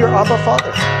out to your Abba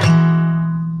Father.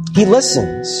 He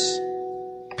listens.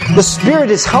 The Spirit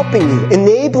is helping you,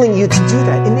 enabling you to do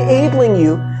that, enabling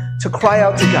you to cry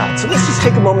out to God. So let's just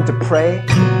take a moment to pray.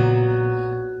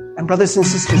 And brothers and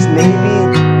sisters,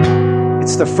 maybe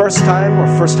it's the first time or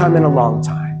first time in a long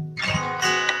time.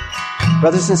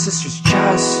 Brothers and sisters,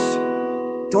 just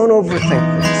don't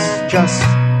overthink this.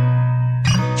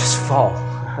 Just fall.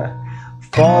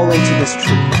 Fall into this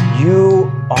truth.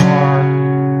 You are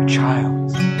a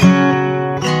child.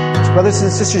 So brothers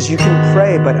and sisters, you can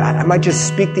pray, but I might just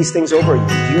speak these things over you.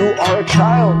 You are a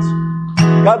child.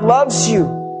 God loves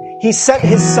you. He sent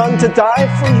His Son to die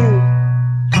for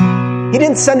you. He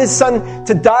didn't send His Son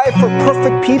to die for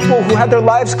perfect people who had their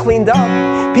lives cleaned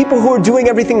up, people who are doing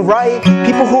everything right,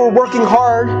 people who are working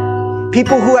hard,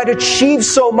 people who had achieved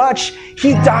so much.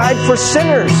 He died for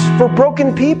sinners, for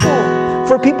broken people,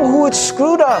 for people who had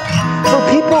screwed up, for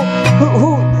people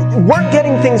who weren't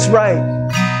getting things right.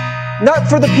 Not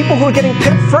for the people who are getting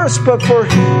picked first, but for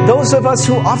those of us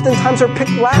who oftentimes are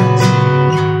picked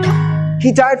last.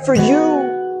 He died for you.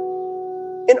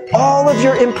 In all of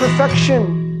your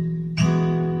imperfection,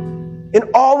 in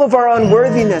all of our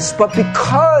unworthiness, but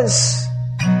because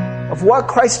of what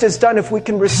Christ has done, if we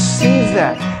can receive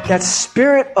that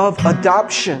spirit of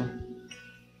adoption,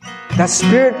 that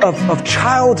spirit of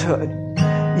childhood,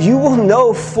 you will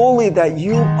know fully that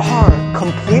you are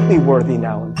completely worthy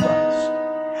now in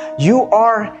Christ. You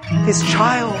are His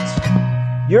child.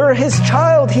 You're His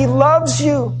child. He loves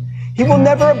you. He will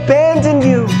never abandon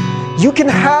you. You can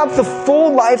have the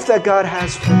full life that God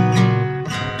has for you.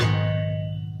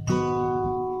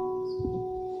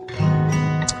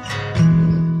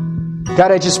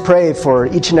 God, I just pray for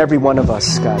each and every one of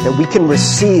us, God, that we can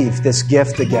receive this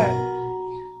gift again.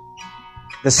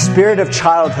 The spirit of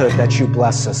childhood that you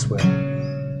bless us with.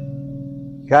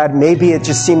 God, maybe it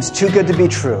just seems too good to be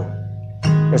true.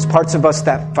 There's parts of us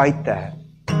that fight that.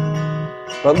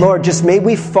 But Lord, just may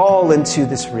we fall into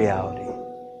this reality.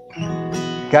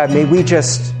 God, may we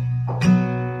just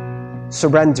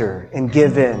surrender and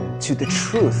give in to the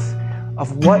truth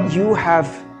of what you have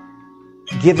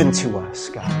given to us,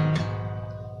 God.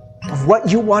 Of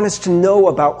what you want us to know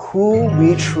about who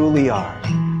we truly are.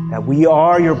 That we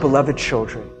are your beloved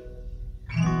children.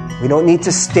 We don't need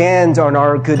to stand on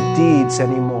our good deeds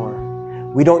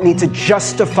anymore. We don't need to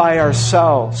justify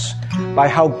ourselves by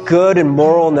how good and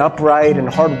moral and upright and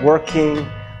hardworking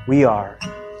we are.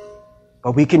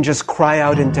 But we can just cry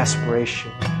out in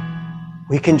desperation.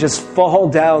 We can just fall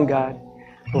down, God,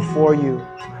 before you.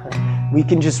 We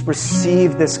can just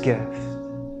receive this gift.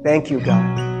 Thank you,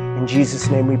 God. In Jesus'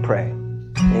 name we pray.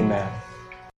 Amen.